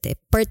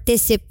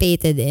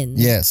participated in.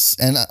 Yes.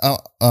 And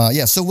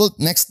so we'll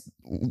next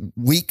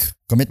week,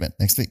 commitment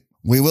next week,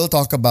 we will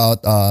talk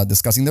about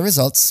discussing the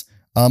results,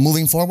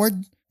 moving forward,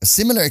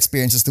 similar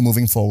experiences to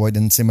moving forward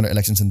in similar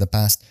elections in the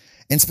past.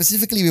 And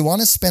specifically, we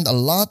want to spend a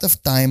lot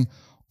of time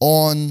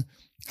on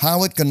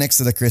how it connects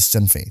to the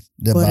Christian faith.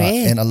 Diba?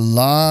 And a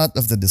lot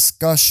of the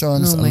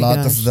discussions,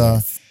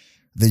 the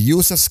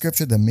use of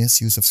scripture, the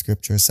misuse of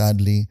scripture,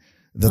 sadly,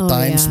 the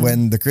times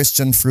when the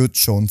Christian fruit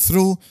shone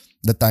through,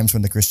 the times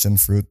when the Christian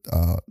fruit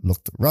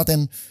looked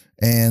rotten,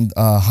 and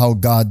how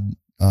God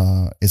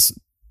is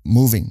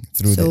moving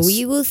through this. So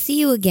we will see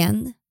you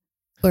again.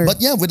 But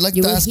we'd like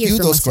to ask you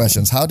those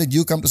questions. How did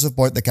you come to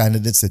support the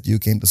candidates that you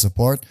came to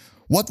support?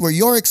 What were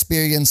your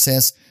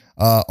experiences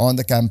on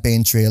the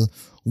campaign trail?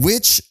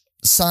 Which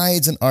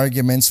sides and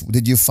arguments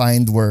did you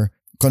find were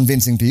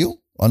convincing to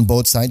you on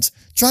both sides?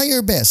 Try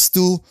your best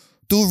to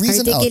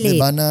reason out,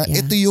 diba, na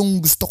ito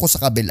yung gusto ko sa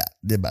kabila,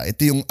 diba?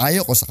 Ito yung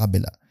ayaw ko sa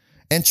kabila.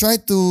 And try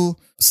to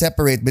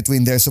separate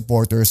between their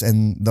supporters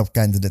and the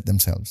candidate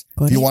themselves.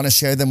 If you want to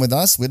share them with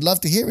us, we'd love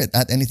to hear it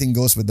at Anything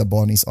Goes with the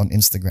Bonnies on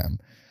Instagram.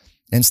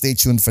 And stay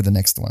tuned for the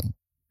next one.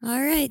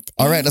 All right.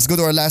 Let's go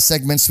to our last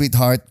segment,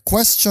 sweetheart.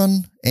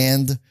 Question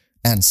and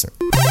answer.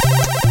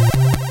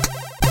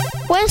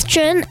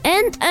 Question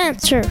and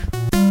answer.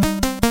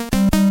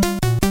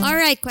 All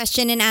right,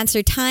 question and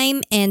answer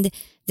time. And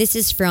this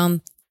is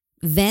from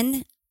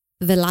Ven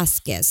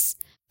Velasquez.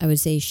 I would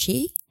say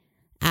she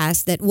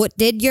asked that what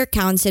did your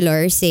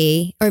counselor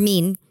say or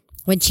mean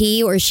when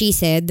he or she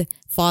said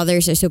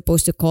fathers are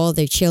supposed to call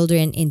their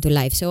children into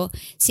life? So,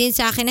 since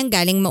sa akin ang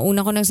galing,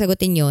 mauna ko nang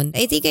sagutin yun.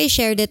 I think I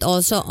shared it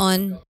also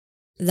on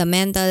the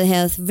mental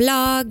health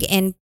vlog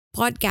and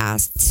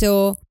podcast.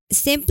 So,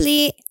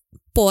 simply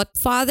put,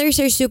 fathers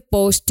are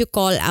supposed to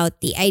call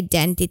out the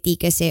identity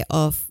kasi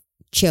of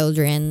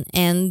children.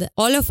 And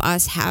all of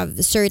us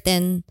have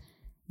certain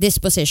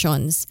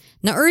dispositions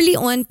na early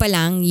on pa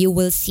lang you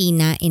will see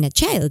na in a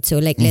child. So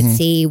like let's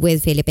say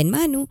with Philip and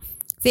Manu,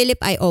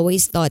 Philip, I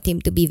always thought him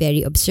to be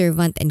very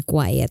observant and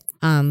quiet,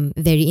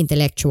 very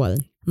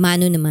intellectual.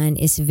 Manu naman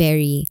is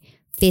very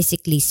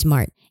physically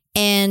smart.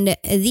 And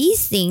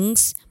these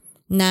things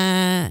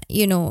na,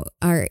 you know,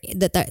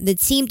 that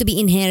seem to be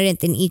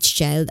inherent in each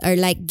child are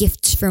like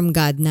gifts from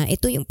God na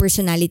ito yung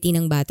personality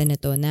ng bata na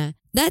to na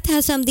that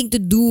has something to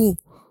do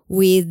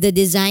with the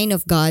design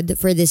of God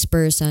for this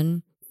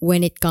person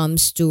when it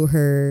comes to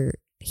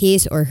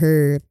his or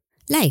her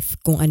life.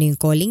 Kung ano yung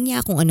calling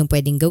niya, kung anong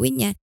pwedeng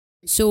gawin niya.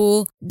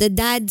 So, the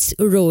dad's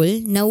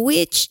role, na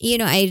which, you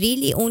know, I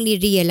really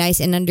only realized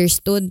and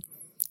understood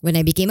when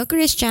I became a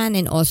Christian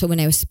and also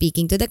when I was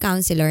speaking to the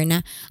counselor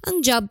na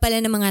ang job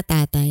pala ng mga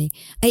tatay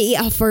ay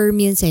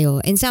i-affirm yun sa'yo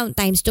and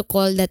sometimes to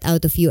call that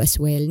out of you as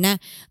well. Na,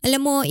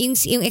 alam mo, yung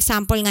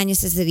example nga niya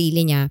sa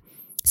sarili niya,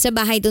 sa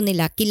bahay doon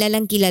nila,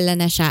 kilala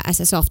na siya as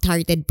a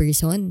soft-hearted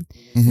person.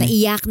 Na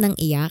iyak ng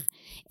iyak.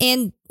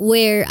 And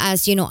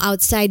whereas, you know,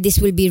 outside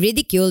this will be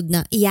ridiculed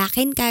na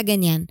iyakin ka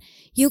ganyan,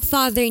 yung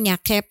father niya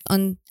kept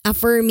on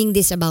affirming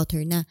this about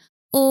her na,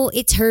 oh,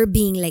 it's her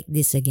being like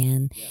this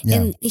again. Yeah.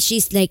 And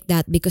she's like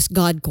that because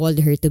God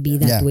called her to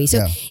be that way.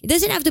 So it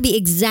doesn't have to be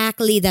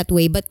exactly that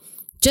way, but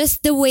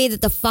just the way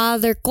that the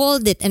father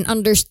called it and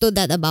understood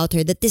that about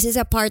her, that this is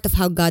a part of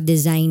how God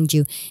designed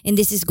you and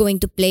this is going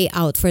to play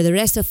out for the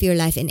rest of your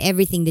life and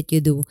everything that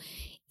you do,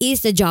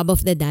 is the job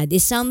of the dad,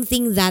 is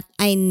something that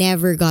I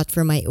never got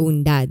from my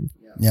own dad.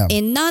 Yeah.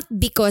 And not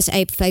because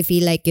I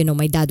feel like, you know,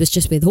 my dad was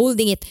just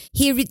withholding it.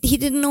 He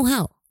didn't know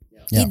how.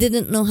 Yeah. He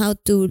didn't know how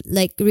to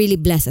like really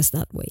bless us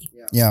that way.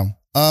 Yeah.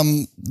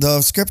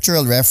 The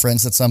scriptural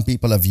reference that some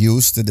people have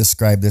used to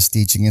describe this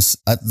teaching is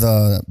at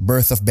the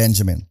birth of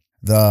Benjamin,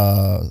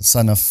 the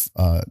son of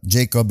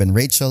Jacob and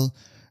Rachel.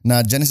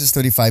 Now, Genesis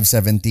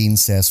 35:17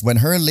 says, when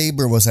her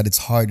labor was at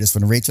its hardest,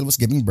 when Rachel was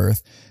giving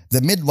birth,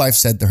 the midwife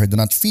said to her, do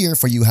not fear,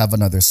 for you have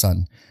another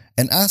son.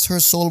 And as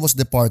her soul was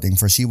departing,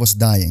 for she was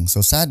dying.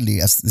 So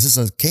sadly, as this is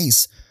a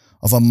case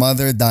of a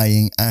mother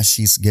dying as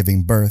she's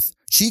giving birth,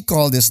 she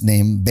called his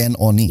name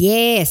Ben-Oni.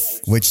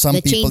 Yes. Which some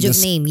the people change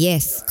of name,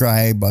 yes.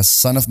 describe as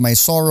son of my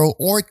sorrow,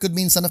 or it could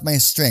mean son of my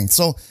strength.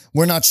 So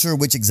we're not sure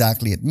which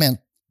exactly it meant.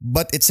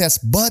 But it says,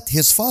 but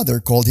his father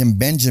called him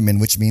Benjamin,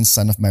 which means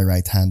son of my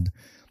right hand.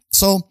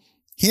 So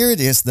here it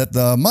is that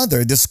the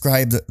mother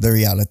described the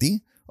reality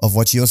of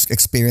what she was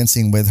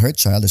experiencing with her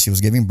child as she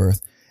was giving birth.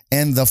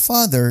 And the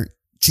father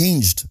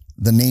changed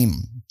the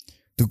name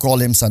to call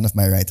him son of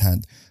my right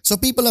hand. So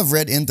people have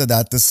read into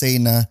that to say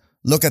na,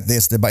 look at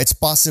this, diba? It's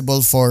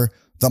possible for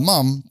the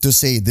mom to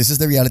say, this is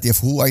the reality of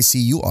who I see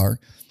you are.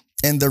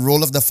 And the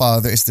role of the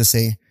father is to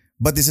say,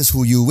 but this is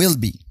who you will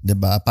be.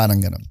 Diba?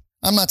 Parang ganon.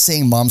 I'm not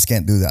saying moms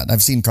can't do that.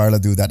 I've seen Carla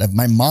do that.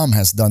 My mom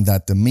has done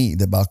that to me.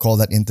 Diba? Call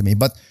that into me.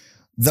 But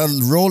the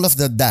role of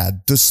the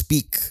dad to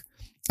speak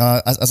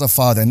as a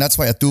father, and that's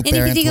why a two-parent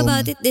And if you think home,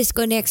 about it, this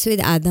connects with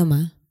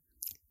Adam.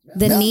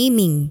 The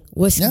naming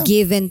was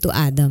given to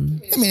Adam.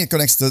 I mean, it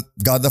connects to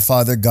God the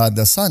Father, God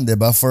the Son,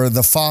 diba? For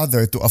the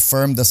Father to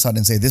affirm the Son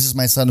and say, this is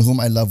my Son whom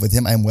I love, with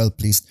him I am well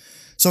pleased.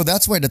 So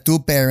that's why the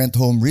two-parent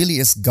home really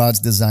is God's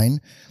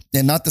design.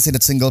 And not to say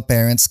that single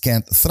parents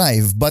can't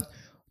thrive, but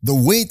the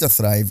way to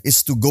thrive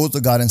is to go to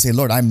God and say,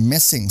 Lord, I'm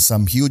missing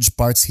some huge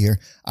parts here.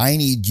 I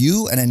need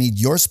you and I need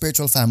your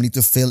spiritual family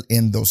to fill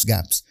in those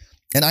gaps.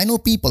 And I know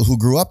people who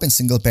grew up in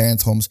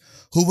single-parent homes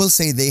who will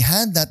say they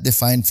had that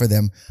defined for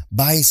them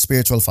by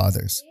spiritual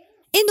fathers.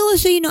 And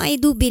also, you know, I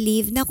do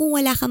believe na kung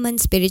wala ka man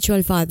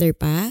spiritual father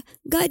pa,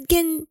 God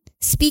can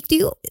speak to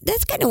you.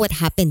 That's kind of what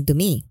happened to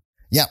me.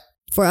 Yeah.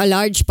 For a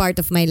large part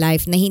of my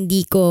life na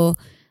hindi ko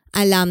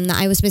alam na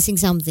I was missing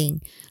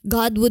something,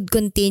 God would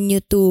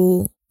continue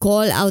to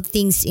call out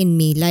things in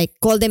me, like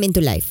call them into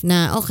life.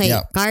 Na, okay,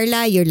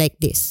 Carla, you're like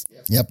this.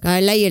 Yep.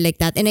 Carla, you're like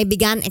that. And I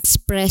began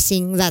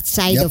expressing that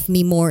side of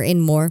me more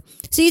and more.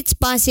 So it's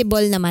possible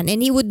naman.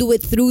 And he would do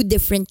it through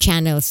different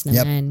channels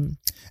naman.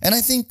 Yep. And I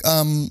think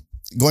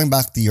going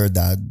back to your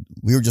dad,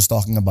 we were just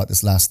talking about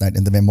this last night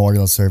in the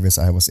memorial service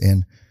I was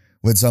in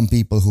with some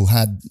people who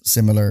had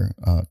similar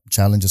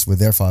challenges with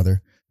their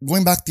father.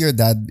 Going back to your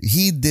dad,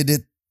 he did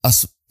it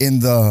as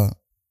in the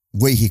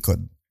way he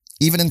could.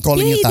 Even in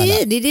calling you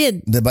Tala. He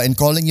did. Diba? In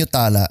calling you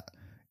Tala,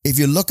 if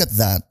you look at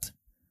that,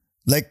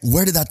 like,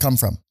 where did that come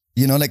from?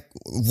 You know, like,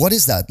 what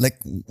is that?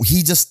 Like,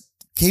 he just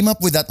came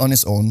up with that on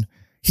his own.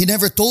 He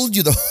never told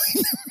you though.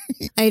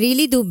 I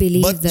really do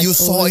believe but that you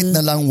saw it na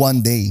lang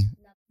one day.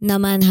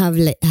 Naman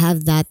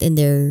have that in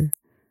their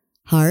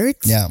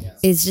hearts. Yeah.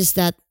 It's just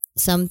that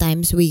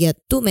sometimes we get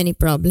too many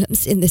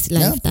problems in this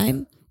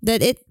lifetime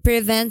that it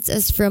prevents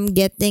us from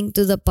getting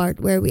to the part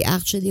where we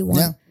actually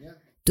want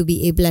to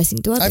be a blessing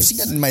to others. I've seen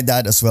that in my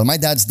dad as well. My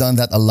dad's done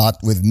that a lot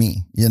with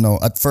me. You know,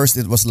 at first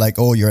it was like,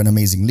 oh, you're an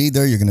amazing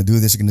leader. You're going to do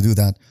this. You're going to do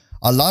that.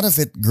 A lot of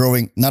it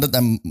growing, now that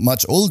I'm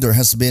much older,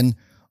 has been,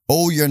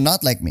 oh, you're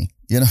not like me.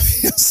 You know,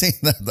 saying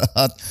that a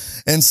lot.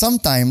 And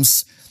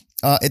sometimes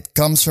it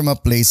comes from a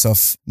place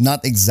of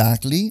not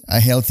exactly a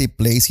healthy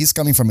place. He's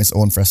coming from his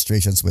own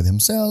frustrations with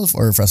himself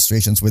or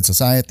frustrations with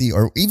society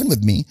or even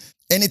with me.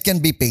 And it can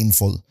be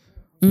painful.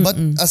 But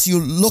as you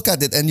look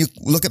at it and you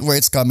look at where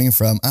it's coming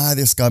from,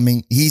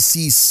 he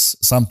sees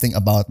something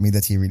about me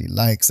that he really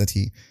likes, that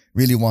he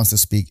really wants to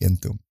speak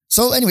into.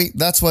 So anyway,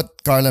 that's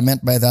what Carla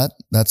meant by that.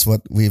 That's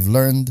what we've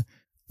learned.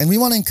 And we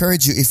want to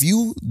encourage you, if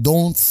you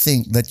don't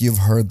think that you've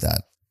heard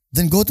that,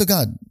 then go to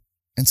God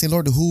and say,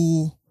 Lord,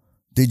 who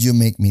did you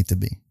make me to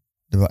be?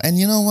 And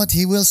you know what?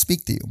 He will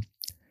speak to you.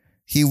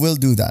 He will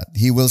do that.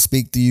 He will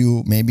speak to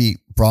you, maybe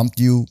prompt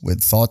you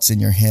with thoughts in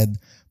your head,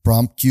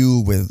 prompt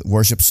you with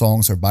worship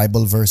songs or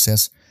Bible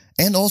verses,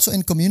 and also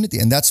in community.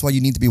 And that's why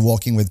you need to be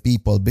walking with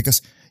people,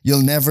 because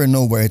you'll never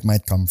know where it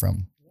might come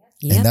from.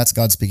 Yep. And that's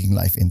God speaking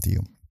life into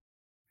you.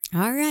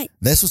 All right.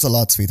 This was a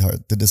lot,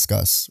 sweetheart, to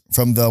discuss.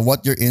 From the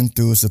what you're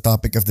into, the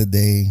topic of the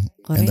day,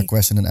 and the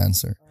question and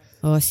answer.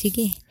 Oh,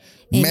 sige.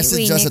 Anyway,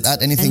 message us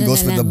at Anything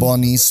Goes with the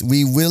Bonnies.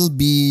 We will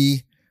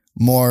be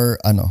more,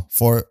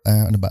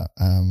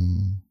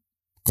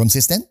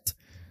 consistent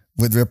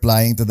with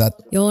replying to that.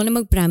 Yung na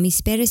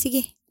mag-promise, pero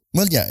sige.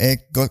 Well, yeah,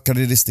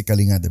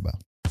 careeristically nga, diba?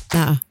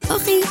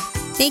 Okay.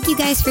 Thank you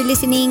guys for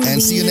listening.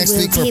 And see you next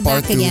week for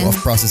part 2 of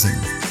processing.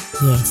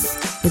 Yes.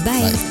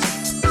 Goodbye. Bye.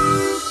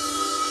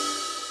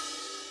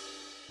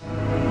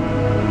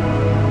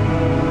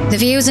 The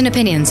views and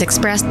opinions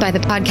expressed by the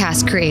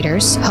podcast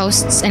creators,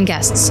 hosts, and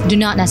guests do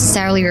not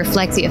necessarily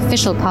reflect the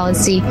official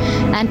policy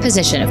and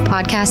position of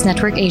Podcast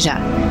Network Asia,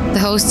 the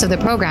hosts of the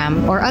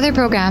program, or other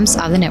programs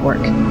of the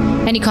network.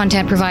 Any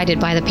content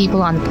provided by the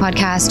people on the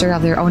podcast are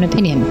of their own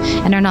opinion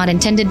and are not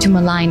intended to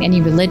malign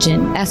any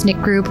religion, ethnic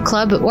group,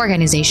 club,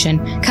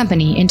 organization,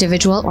 company,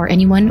 individual, or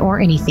anyone or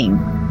anything.